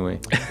mine anyway.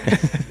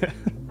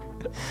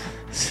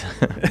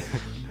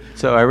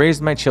 So I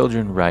raised my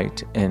children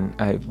right, and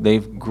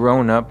they've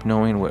grown up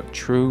knowing what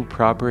true,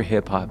 proper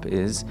hip-hop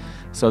is.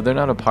 So they're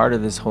not a part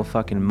of this whole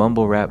fucking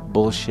mumble rap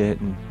bullshit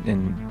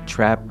and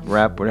trap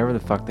rap, whatever the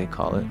fuck they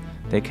call it.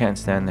 They can't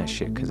stand that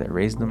shit because I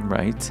raised them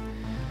right.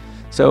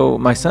 So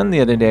my son the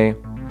other day,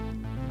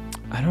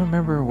 I don't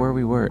remember where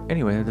we were.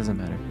 Anyway, it doesn't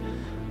matter.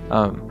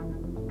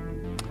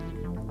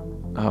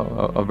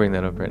 I'll bring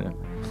that up right now.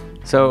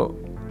 So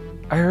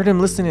I heard him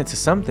listening to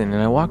something,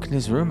 and I walk in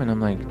his room, and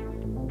I'm like,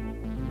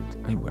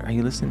 are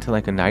you listening to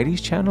like a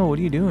 90s channel? What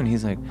are you doing?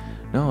 He's like,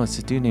 no, it's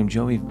a dude named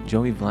Joey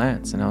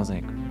Valance. And I was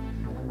like,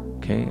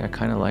 okay, I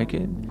kind of like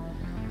it.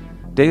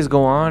 Days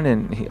go on,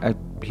 and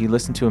he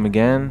listened to him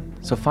again.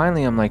 So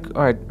finally I'm like,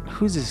 all right,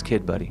 who's this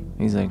kid, buddy?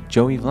 He's like,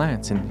 Joey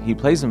Valance, and he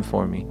plays him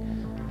for me.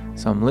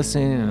 So I'm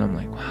listening, and I'm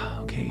like, wow,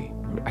 okay,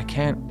 I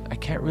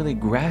can't really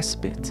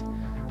grasp it.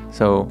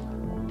 So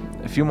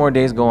a few more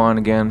days go on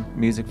again,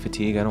 music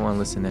fatigue, I don't want to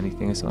listen to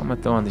anything. So I'm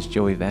gonna throw on this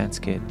Joey Vance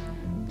kid.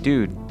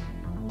 Dude,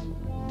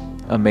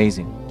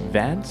 amazing.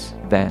 Vance?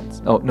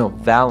 Vance. Oh, no,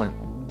 Valance.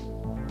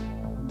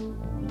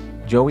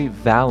 Joey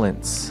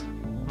Valance.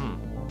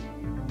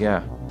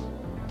 Yeah.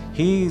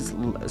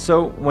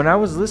 So when I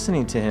was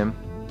listening to him,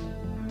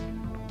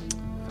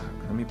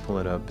 let me pull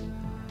it up.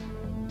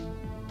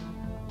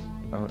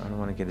 I don't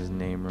want to get his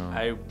name wrong.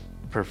 I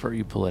prefer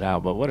you pull it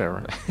out, but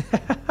whatever.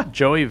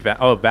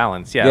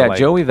 Valance. Yeah. Yeah, like-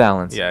 Joey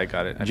Valance. Yeah, I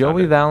got it. I Joey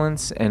found it.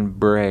 Valance and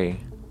Bray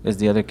is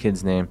the other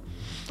kid's name.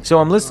 So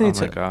I'm listening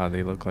Oh my to. god,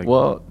 they look like.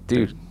 Well,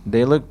 dude,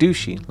 they look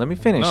douchey. Let me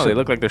finish. No, So- they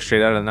look like they're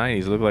straight out of the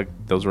 '90s. They look like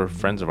those were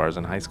friends of ours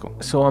in high school.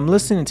 So I'm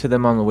listening to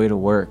them on the way to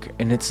work,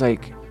 and it's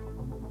like,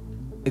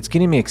 it's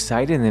getting me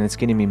excited and then it's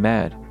getting me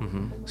mad.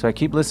 Mm-hmm. So I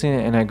keep listening,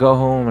 and I go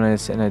home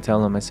and I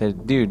tell them, I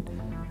said, dude,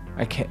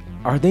 I can't.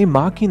 Are they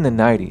mocking the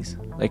 '90s?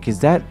 Like, is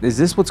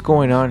this what's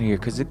going on here?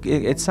 Because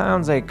it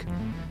sounds like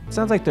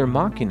they're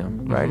mocking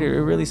them, right? Mhm.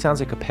 It really sounds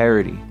like a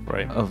parody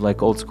Right. of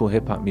like old school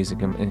hip hop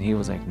music. And he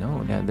was like,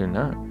 no, Dad, they're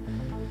not.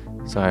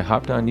 So I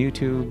hopped on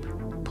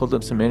YouTube, pulled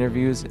up some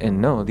interviews, and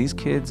no, these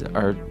kids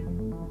are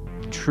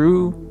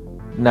true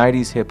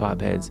 '90s hip hop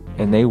heads,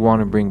 and they want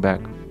to bring back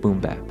boom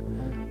bap,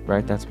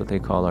 right? That's what they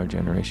call our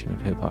generation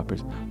of hip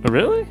hoppers.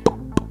 Really?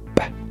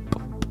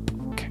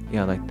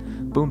 Yeah, like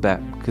boom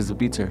bap, because the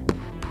beats are.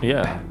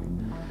 Yeah.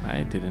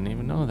 I didn't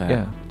even know that.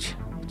 Yeah.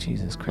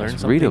 Jesus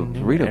Christ. Learn Read something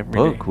new a every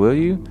book, day. will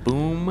you?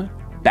 Boom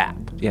bap.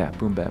 Yeah,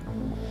 boom bap.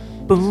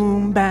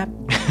 Boom bap.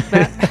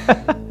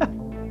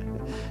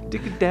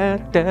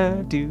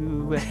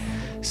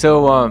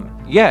 So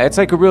yeah, it's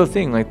like a real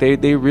thing. Like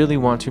they really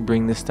want to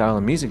bring this style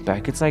of music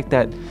back. It's like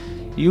that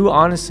you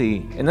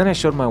honestly, and then I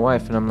showed my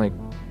wife and I'm like,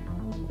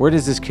 where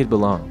does this kid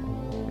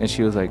belong? And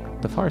she was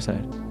like, the Far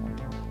Side.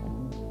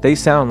 They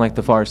sound like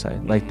the Far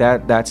Side. Like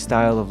that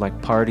style of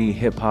like party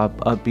hip hop,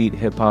 upbeat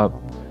hip hop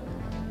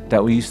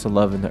that we used to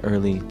love in the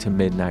early to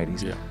mid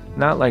 90s. Yeah.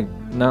 Not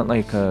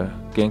like a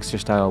gangster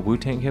style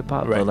Wu-Tang hip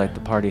hop, Right. but like the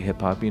party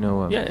hip hop, you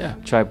know, Yeah.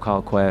 Tribe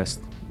Called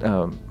Quest,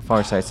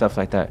 Far Side, stuff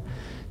like that.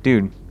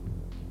 Dude,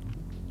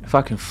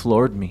 fucking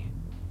floored me.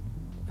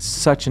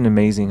 such an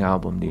amazing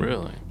album, dude.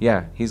 Really?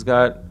 Yeah, he's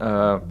got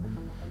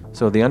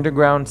so The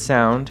Underground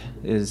Sound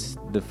is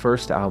the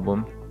first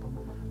album.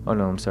 Oh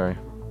no, I'm sorry.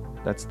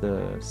 That's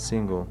the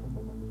single.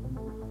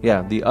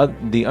 Yeah,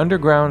 the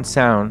Underground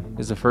Sound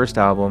is the first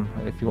album,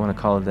 if you want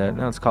to call it that.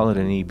 No, let's call it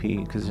an EP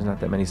because there's not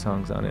that many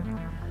songs on it.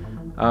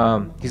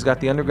 He's got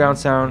The Underground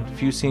Sound, a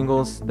few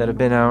singles that have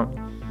been out.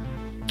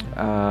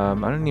 I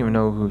don't even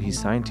know who he's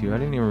signed to. I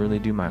didn't even really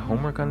do my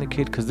homework on the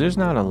kid because there's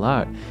not a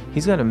lot.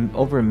 He's got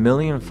over 1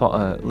 million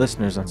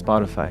listeners on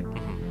Spotify,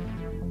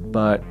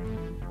 but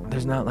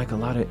there's not like a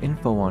lot of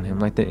info on him.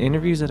 Like the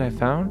interviews that I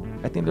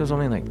found, I think there's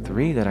only like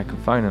 3 that I could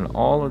find on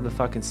all of the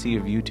fucking sea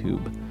of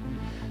YouTube.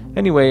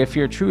 Anyway, if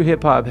you're a true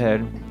hip hop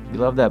head, you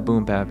love that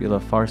boom bap, you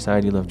love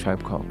Farside, you love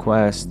Tribe Called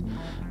Quest,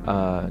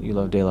 you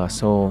love De La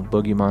Soul,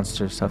 Boogie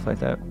Monster, stuff like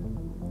that.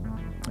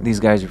 These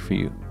guys are for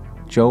you.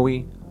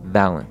 Joey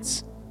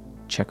Valence.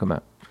 Check them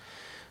out.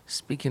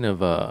 Speaking of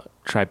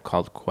Tribe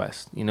Called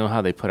Quest, you know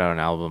how they put out an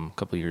album a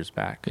couple years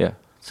back? Yeah.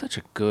 Such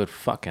a good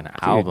fucking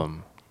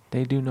album.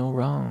 They do no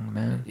wrong,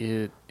 man.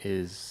 It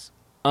is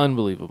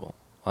unbelievable.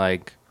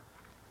 Like,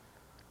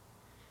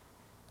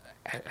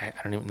 I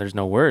don't even, there's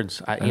no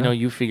words. You know,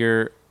 you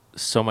figure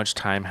so much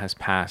time has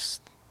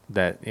passed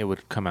that it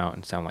would come out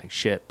and sound like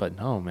shit, but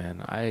no,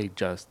 man, I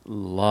just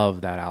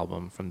love that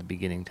album from the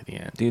beginning to the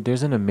end. Dude,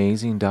 there's an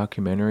amazing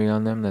documentary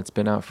on them that's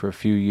been out for a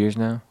few years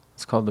now.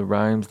 It's called The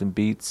Rhymes and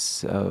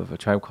Beats of A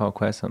Tribe Called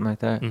Quest, something like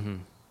that. Mm-hmm.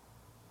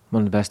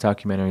 One of the best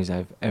documentaries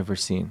I've ever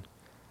seen.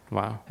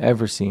 Wow.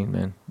 Ever seen,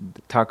 man.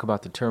 Talk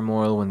about the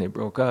turmoil when they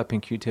broke up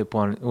and Q-Tip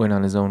went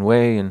on his own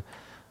way, and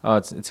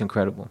it's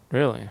incredible.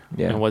 Really?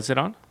 Yeah. And what's it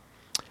on?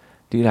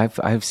 Dude,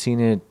 I've seen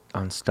it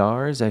on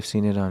Stars. I've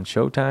seen it on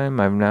Showtime.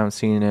 I've now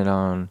seen it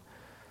on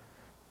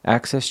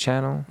Access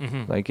Channel.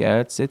 Mm-hmm. Like, yeah,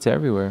 it's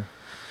everywhere.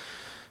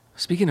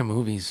 Speaking of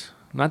movies,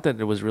 not that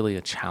it was really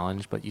a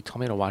challenge, but you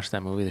told me to watch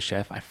that movie, The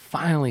Chef. I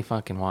finally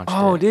fucking watched it.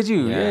 Oh, did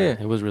you? Yeah.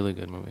 It was a really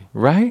good movie.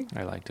 Right?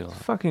 I liked it a lot.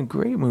 Fucking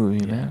great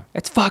movie, Yeah. man.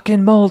 It's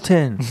fucking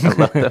molten. I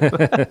love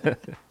that.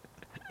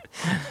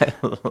 I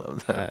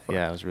love that.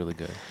 Yeah, it was really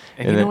good.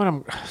 And, And you know then-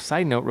 what?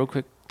 Side note, real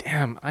quick.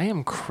 Damn, I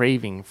am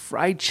craving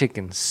fried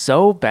chicken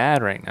so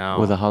bad right now.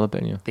 With a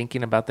jalapeno.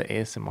 Thinking about the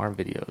ASMR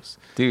videos.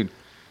 Dude,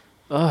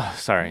 Ugh,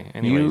 sorry.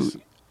 Anyways.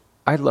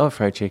 I love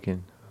fried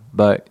chicken,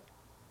 but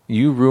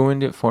you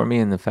ruined it for me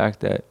in the fact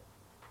that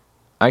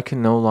I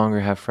can no longer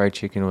have fried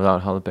chicken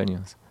without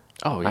jalapenos.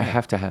 Oh, yeah. I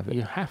have to have it.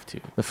 You have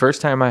to. The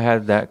first time I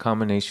had that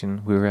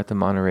combination, we were at the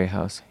Monterey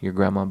house. Your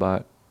grandma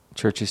bought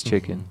Church's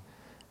chicken, Mhm.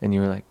 and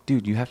you were like,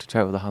 "Dude, you have to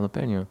try it with a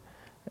jalapeno."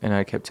 And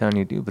I kept telling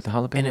you, "Dude, but the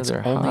jalapenos And it's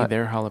are only hot."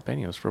 their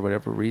jalapenos for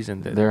whatever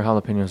reason. Their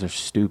jalapenos are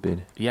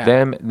stupid. Yeah.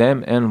 Them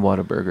and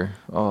Whataburger.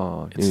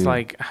 Oh, dude. It's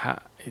like,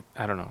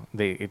 I don't know.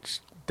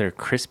 They're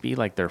crispy,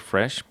 like they're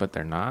fresh, but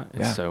they're not. It's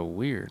Yeah. so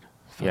weird.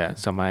 Yeah,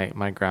 so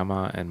my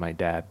grandma and my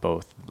dad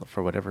both,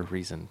 for whatever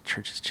reason,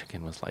 Church's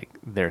chicken was like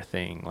their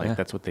thing. Like Yeah.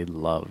 that's what they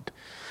loved.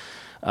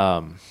 I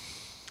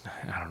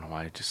don't know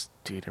why.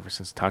 Dude, ever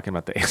since talking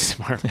about the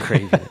ASMR, I'm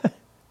craving it.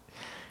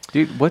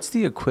 Dude, what's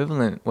the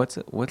equivalent? What's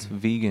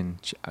vegan?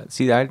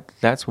 See,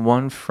 that's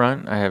one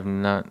front I have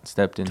not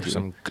stepped into. There's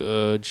some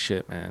good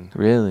shit, man.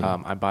 Really?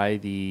 I buy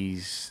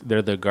these.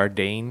 They're the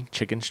Gardein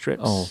chicken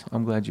strips. Oh,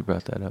 I'm glad you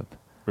brought that up.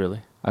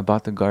 Really? I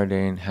bought the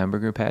Gardein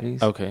hamburger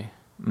patties. Okay.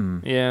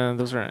 Mm. Yeah,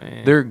 those are.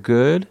 They're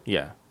good,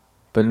 yeah.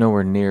 but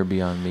nowhere near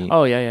Beyond Meat.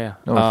 Oh yeah.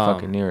 Nowhere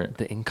fucking near it.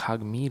 The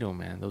Incognito,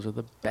 man. Those are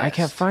the best. I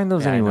can't find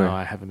those Yeah, anywhere. I know.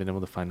 I haven't been able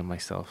to find them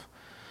myself.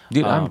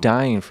 Dude, I'm Um,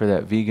 dying for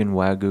that vegan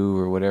Wagyu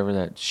or whatever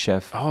that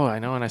chef. Oh, I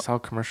know, and I saw a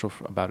commercial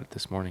about it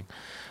this morning.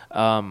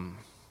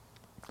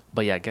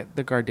 But yeah, get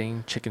the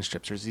Gardein chicken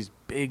strips. There's these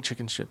big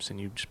chicken strips, and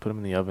you just put them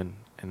in the oven,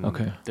 and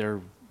Okay.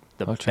 they're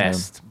the I'll try 'em.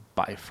 best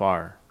by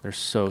far. They're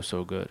so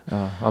good.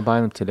 I'll buy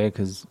them today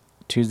because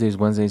Tuesdays,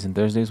 Wednesdays, and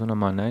Thursdays when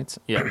I'm on nights,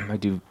 Yeah,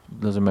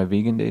 those are my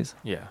vegan days.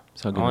 yeah.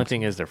 So I'll The give only them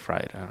thing is they're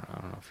fried. I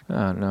don't know if.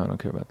 No, I don't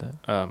care about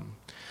that.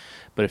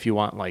 But if you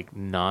want like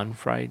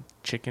non-fried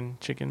chicken,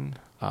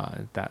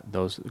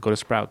 those go to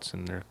Sprouts,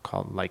 and they're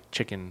called like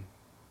chicken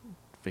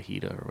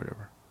fajita or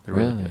whatever. They're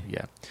really Really? good.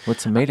 Yeah.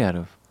 What's it made out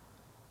of?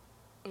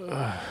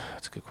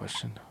 That's a good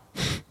question.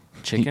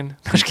 Chicken?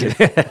 I'm just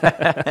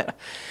kidding.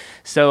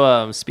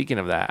 So, speaking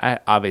of that, I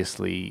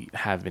obviously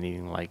have been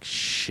eating like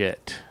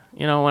shit.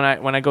 You know, when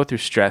I go through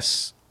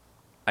stress,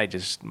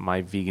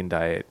 my vegan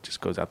diet just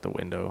goes out the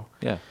window.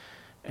 Yeah.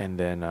 And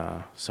then,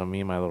 so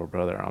me and my little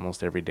brother,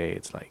 almost every day,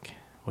 it's like,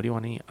 what do you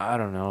want to eat? I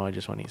don't know. I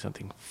just want to eat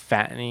something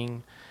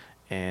fattening,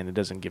 and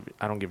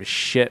I don't give a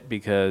shit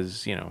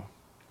because, you know,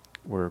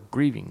 we're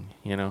grieving,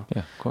 you know? Yeah,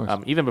 of course.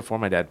 Even before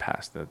my dad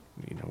passed,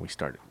 we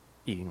started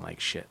eating like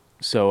shit.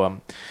 So,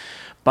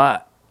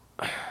 but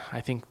I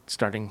think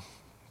starting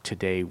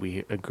today,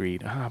 we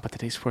agreed, but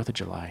today's 4th of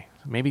July.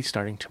 Maybe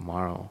starting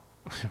tomorrow,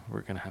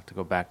 we're going to have to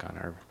go back on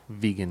our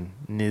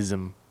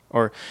veganism.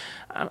 Or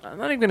I'm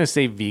not even going to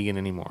say vegan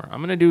anymore. I'm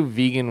going to do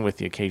vegan with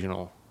the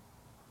occasional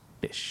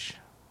fish.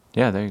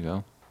 Yeah, there you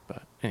go.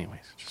 But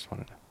anyways, just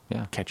wanted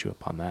to catch you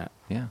up on that.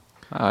 Yeah.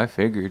 Oh, I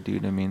figured,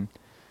 dude. I mean,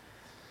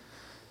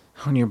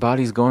 When your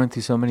body's going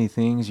through so many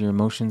things, your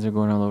emotions are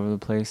going all over the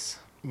place.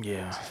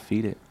 Yeah. Just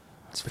feed it.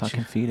 Just But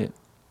fucking feed it.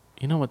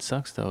 You know what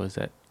sucks though is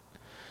that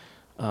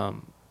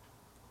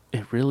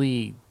it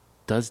really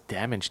does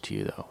damage to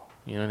you though.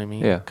 You know what I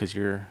mean? Yeah. Because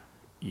you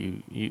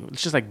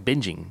it's just like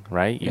binging,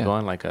 right? You Yeah. go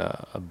on like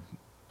a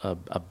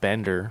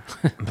bender,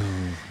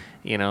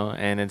 you know,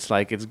 and it's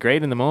like it's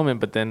great in the moment,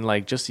 but then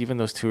like just even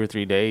those 2 or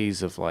 3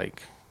 days of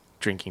like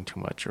drinking too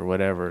much or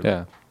whatever,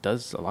 Yeah.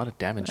 does a lot of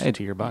damage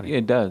to your body.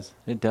 It does.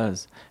 It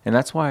does. And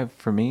that's why,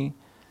 for me,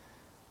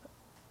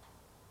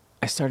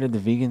 I started the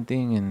vegan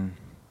thing in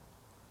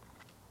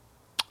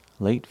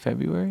late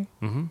February,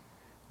 Mm-hmm.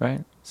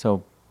 right?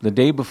 So the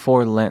day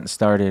before Lent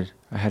started,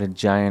 I had a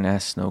giant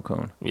ass snow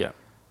cone. Yeah.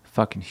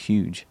 Fucking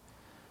huge.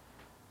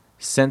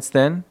 Since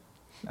then,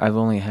 I've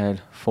only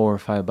had 4 or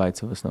 5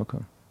 bites of a snow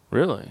cone.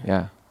 Really?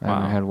 Yeah. I Wow.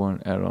 haven't had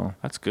one at all.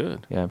 That's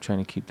good. Yeah, I'm trying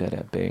to keep that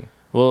at bay.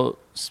 Well,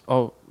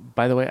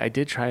 by the way, I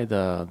did try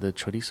the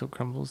chorizo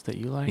crumbles that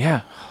you like.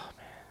 Yeah.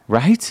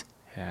 Right?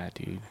 Yeah,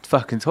 dude.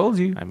 Fucking told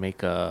you. I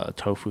make a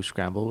tofu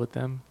scramble with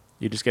them.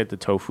 You just get the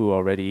tofu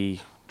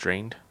already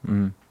drained,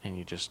 Mm. and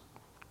you just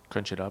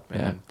crunch it up and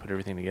Yeah. then put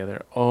everything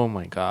together. Oh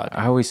my god.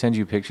 I always send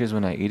you pictures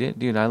when I eat it.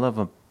 Dude, I love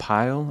a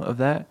pile of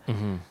that.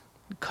 Mm-hmm.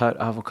 Cut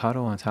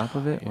avocado on top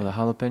of it with a Yeah.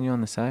 jalapeno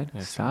on the side.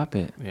 Yeah, Stop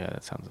it. Yeah,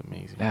 that sounds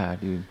amazing. Yeah,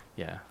 dude.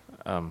 Yeah.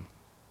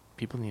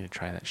 People need to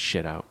try that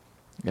shit out.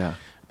 Yeah.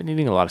 I've been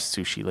eating a lot of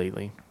sushi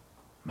lately.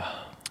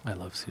 I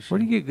love sushi. Where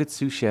do you get good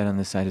sushi at on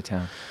this side of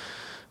town?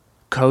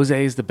 Koze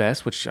is the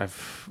best, which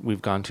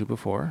we've gone to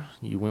before.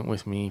 You went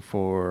with me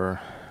for,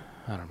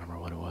 I don't remember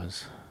what it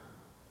was.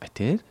 I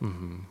did?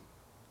 Mm-hmm.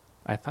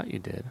 I thought you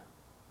did,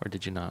 or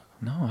did you not?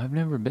 No, I've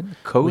never been.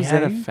 Koze? We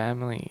had a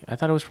family. I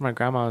thought it was for my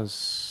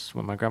grandma's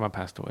when my grandma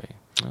passed away.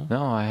 No?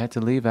 No, I had to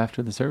leave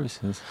after the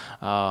services.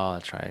 Oh,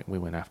 that's right. We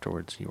went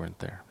afterwards. You weren't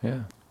there.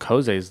 Yeah.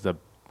 Koze is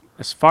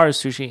as far as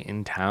sushi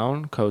in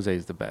town, Koze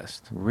is the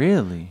best.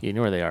 Really? You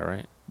know where they are,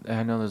 right?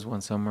 I know there's one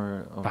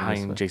somewhere over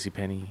Behind this way.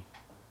 JCPenney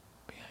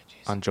Behind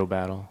JC. on Joe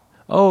Battle.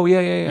 Oh,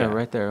 yeah, yeah, yeah, Yeah.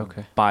 right there.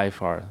 Okay. By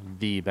far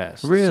the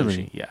best Really?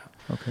 sushi. Yeah.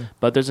 Okay.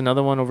 But there's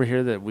another one over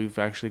here that we've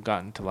actually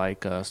gotten to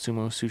like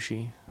Sumo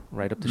Sushi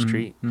right up the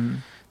street. Mhm.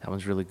 That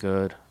one's really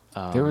good.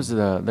 There was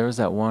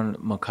that one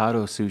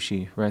Mikado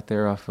sushi right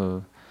there off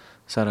of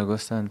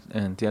Zaragoza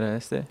and Tierra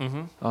Este.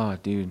 Mm-hmm. Oh,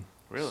 dude.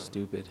 Really?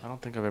 Stupid. I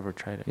don't think I've ever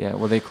tried it. Yeah,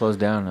 well, they closed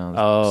down now.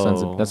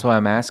 Oh. That's why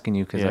I'm asking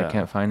you, because I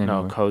can't find No,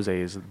 anyone. Koze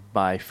is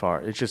by far.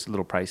 It's just a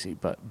little pricey,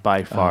 but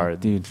by far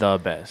dude. the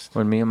best.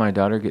 When me and my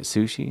daughter get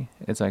sushi,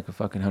 it's like a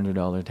fucking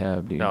 $100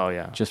 tab, dude. Oh,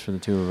 yeah. Just for the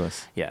two of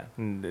us. Yeah,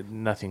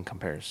 nothing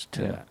compares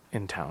to Yeah. that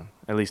in town,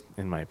 at least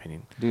in my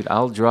opinion. Dude,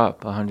 I'll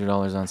drop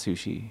 $100 on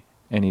sushi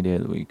any day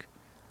of the week.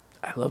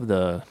 I love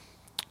the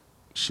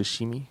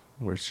sashimi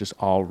where it's just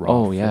all raw.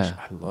 Oh, fish. yeah.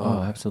 I love.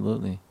 Oh, it.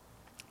 absolutely.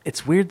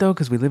 It's weird though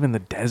because we live in the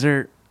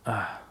desert.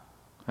 I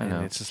know.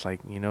 And it's just like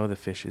the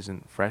fish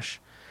isn't fresh.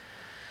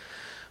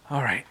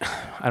 All right,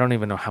 I don't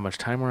even know how much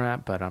time we're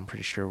at, but I'm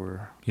pretty sure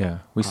we're. Yeah,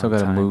 we still On got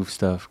to time. move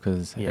stuff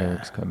because Yeah.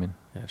 Eric's coming.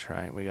 That's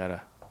right. We got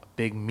a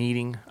big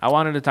meeting. I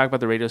wanted to talk about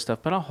the radio stuff,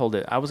 but I'll hold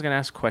it. I was gonna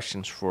ask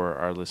questions for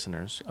our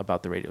listeners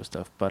about the radio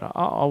stuff, but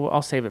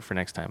I'll save it for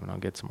next time, and I'll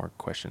get some more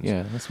questions.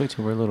 Yeah, let's wait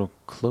till we're a little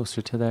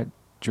closer to that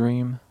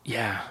dream.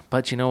 Yeah,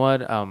 but you know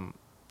what?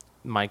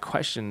 My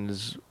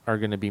questions are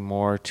going to be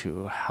more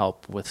to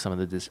help with some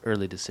of the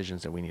early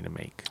decisions that we need to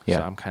make. Yeah.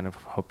 So I'm kind of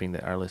hoping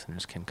that our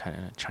listeners can kind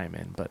of chime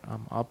in, but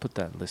I'll put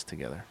that list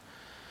together.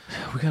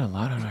 We got a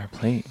lot on our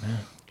plate, man.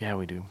 Yeah,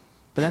 we do.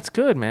 But that's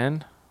good,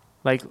 man.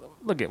 Like,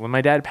 look at when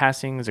my dad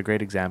passing is a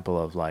great example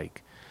of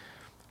like,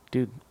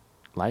 dude,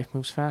 life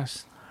moves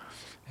fast.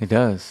 It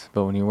does,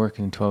 but when you're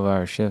working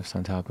 12-hour shifts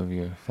on top of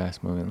your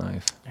fast-moving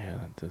life. Yeah,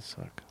 that does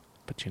suck.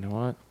 But you know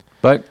what?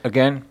 But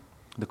again,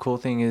 the cool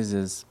thing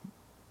is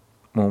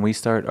when we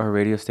start our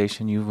radio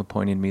station, you've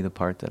appointed me the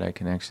part that I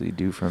can actually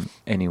do from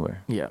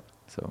anywhere. Yeah,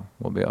 So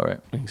we'll be all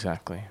right.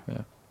 exactly.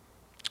 Yeah.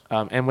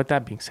 And with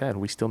that being said,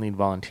 we still need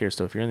volunteers.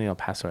 So if you're in the El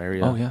Paso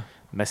area, Oh, yeah.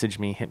 message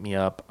me, hit me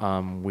up.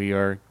 We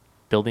are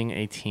building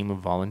a team of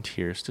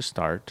volunteers to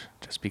start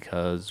just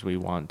because we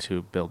want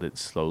to build it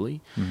slowly.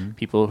 Mhm.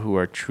 People who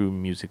are true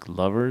music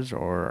lovers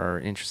or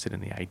are interested in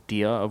the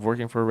idea of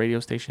working for a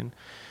radio station.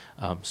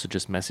 So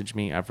just message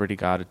me. I've already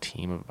got a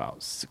team of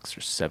about 6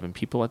 or 7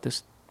 people at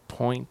this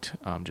point,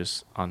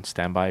 just on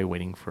standby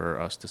waiting for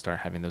us to start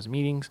having those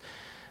meetings.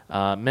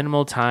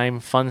 Minimal time,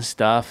 fun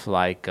stuff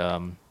like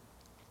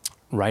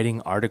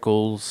writing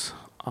articles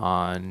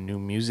on new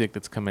music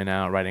that's coming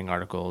out, writing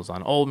articles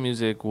on old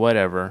music,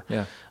 whatever.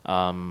 Yeah.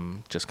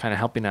 Just kind of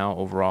helping out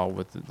overall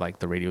with like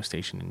the radio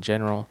station in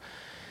general.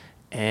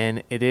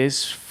 And it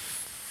is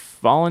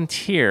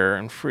volunteer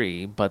and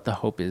free, but the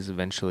hope is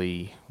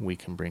eventually we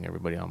can bring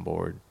everybody on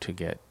board to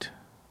get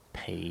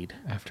paid.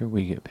 After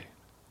we get paid.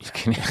 Just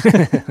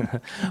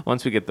kidding.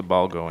 Once we get the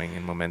ball going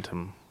and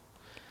momentum.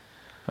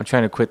 I'm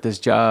trying to quit this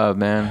job,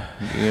 man.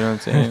 You know what I'm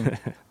saying?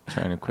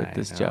 Trying to quit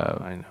this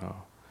job. I know.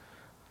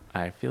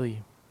 I feel you.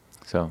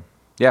 So,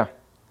 yeah.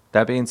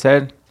 That being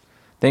said,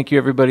 thank you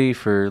everybody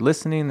for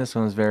listening. This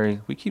one was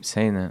we keep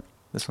saying that.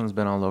 This one's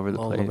been all over the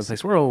all place. over the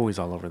place. We're always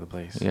all over the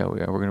place. Yeah, we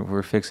are.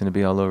 We're fixing to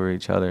be all over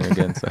each other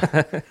again. So.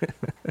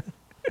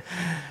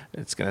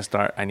 It's gonna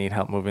start. I need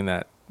help moving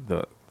the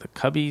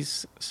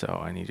cubbies, so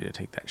I need you to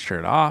take that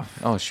shirt off.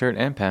 Oh, shirt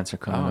and pants are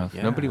coming off.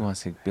 yeah. Nobody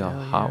wants to be all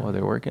Hell hot yeah. while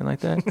they're working like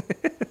that.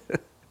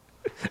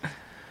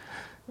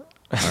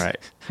 All right.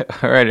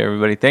 All right,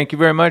 everybody. Thank you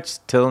very much.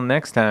 Till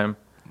next time.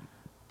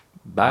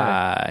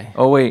 Bye.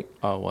 Oh, wait.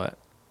 Oh, what?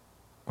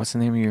 What's the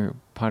name of your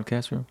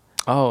podcast room?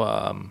 Oh,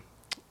 a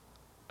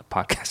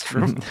podcast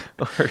room.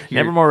 Or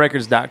your-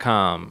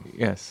 Nevermorerecords.com.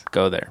 Yes.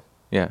 Go there.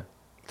 Yeah.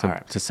 To, All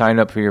right. to sign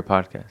up for your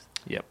podcast.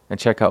 Yep. And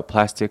check out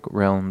Plastic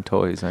Realm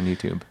Toys on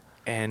YouTube.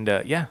 And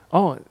yeah.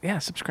 Oh, yeah.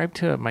 Subscribe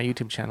to my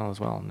YouTube channel as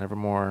well.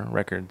 Nevermore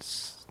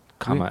Records,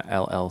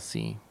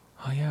 LLC.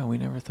 Oh, yeah. We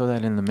never throw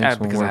that in the mix Yeah,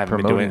 when because we're I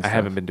haven't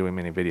promoting been doing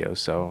many videos,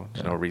 so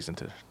there's no reason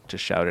to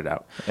shout it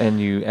out.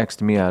 And you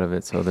X'd me out of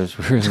it, so there's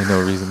really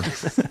no reason.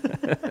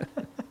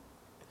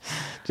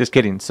 Just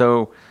kidding.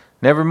 So,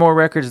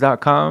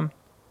 nevermorerecords.com,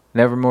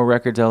 Nevermore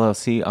Records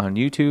LLC on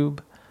YouTube.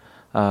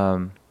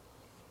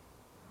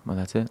 Well,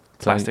 that's it.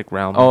 Plastic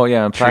Realm. Oh,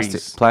 yeah, and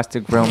Trees.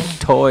 Plastic Realm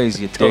Toys,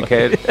 you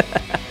dickhead.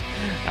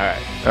 All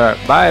right. All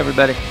right. Bye,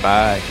 everybody.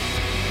 Bye.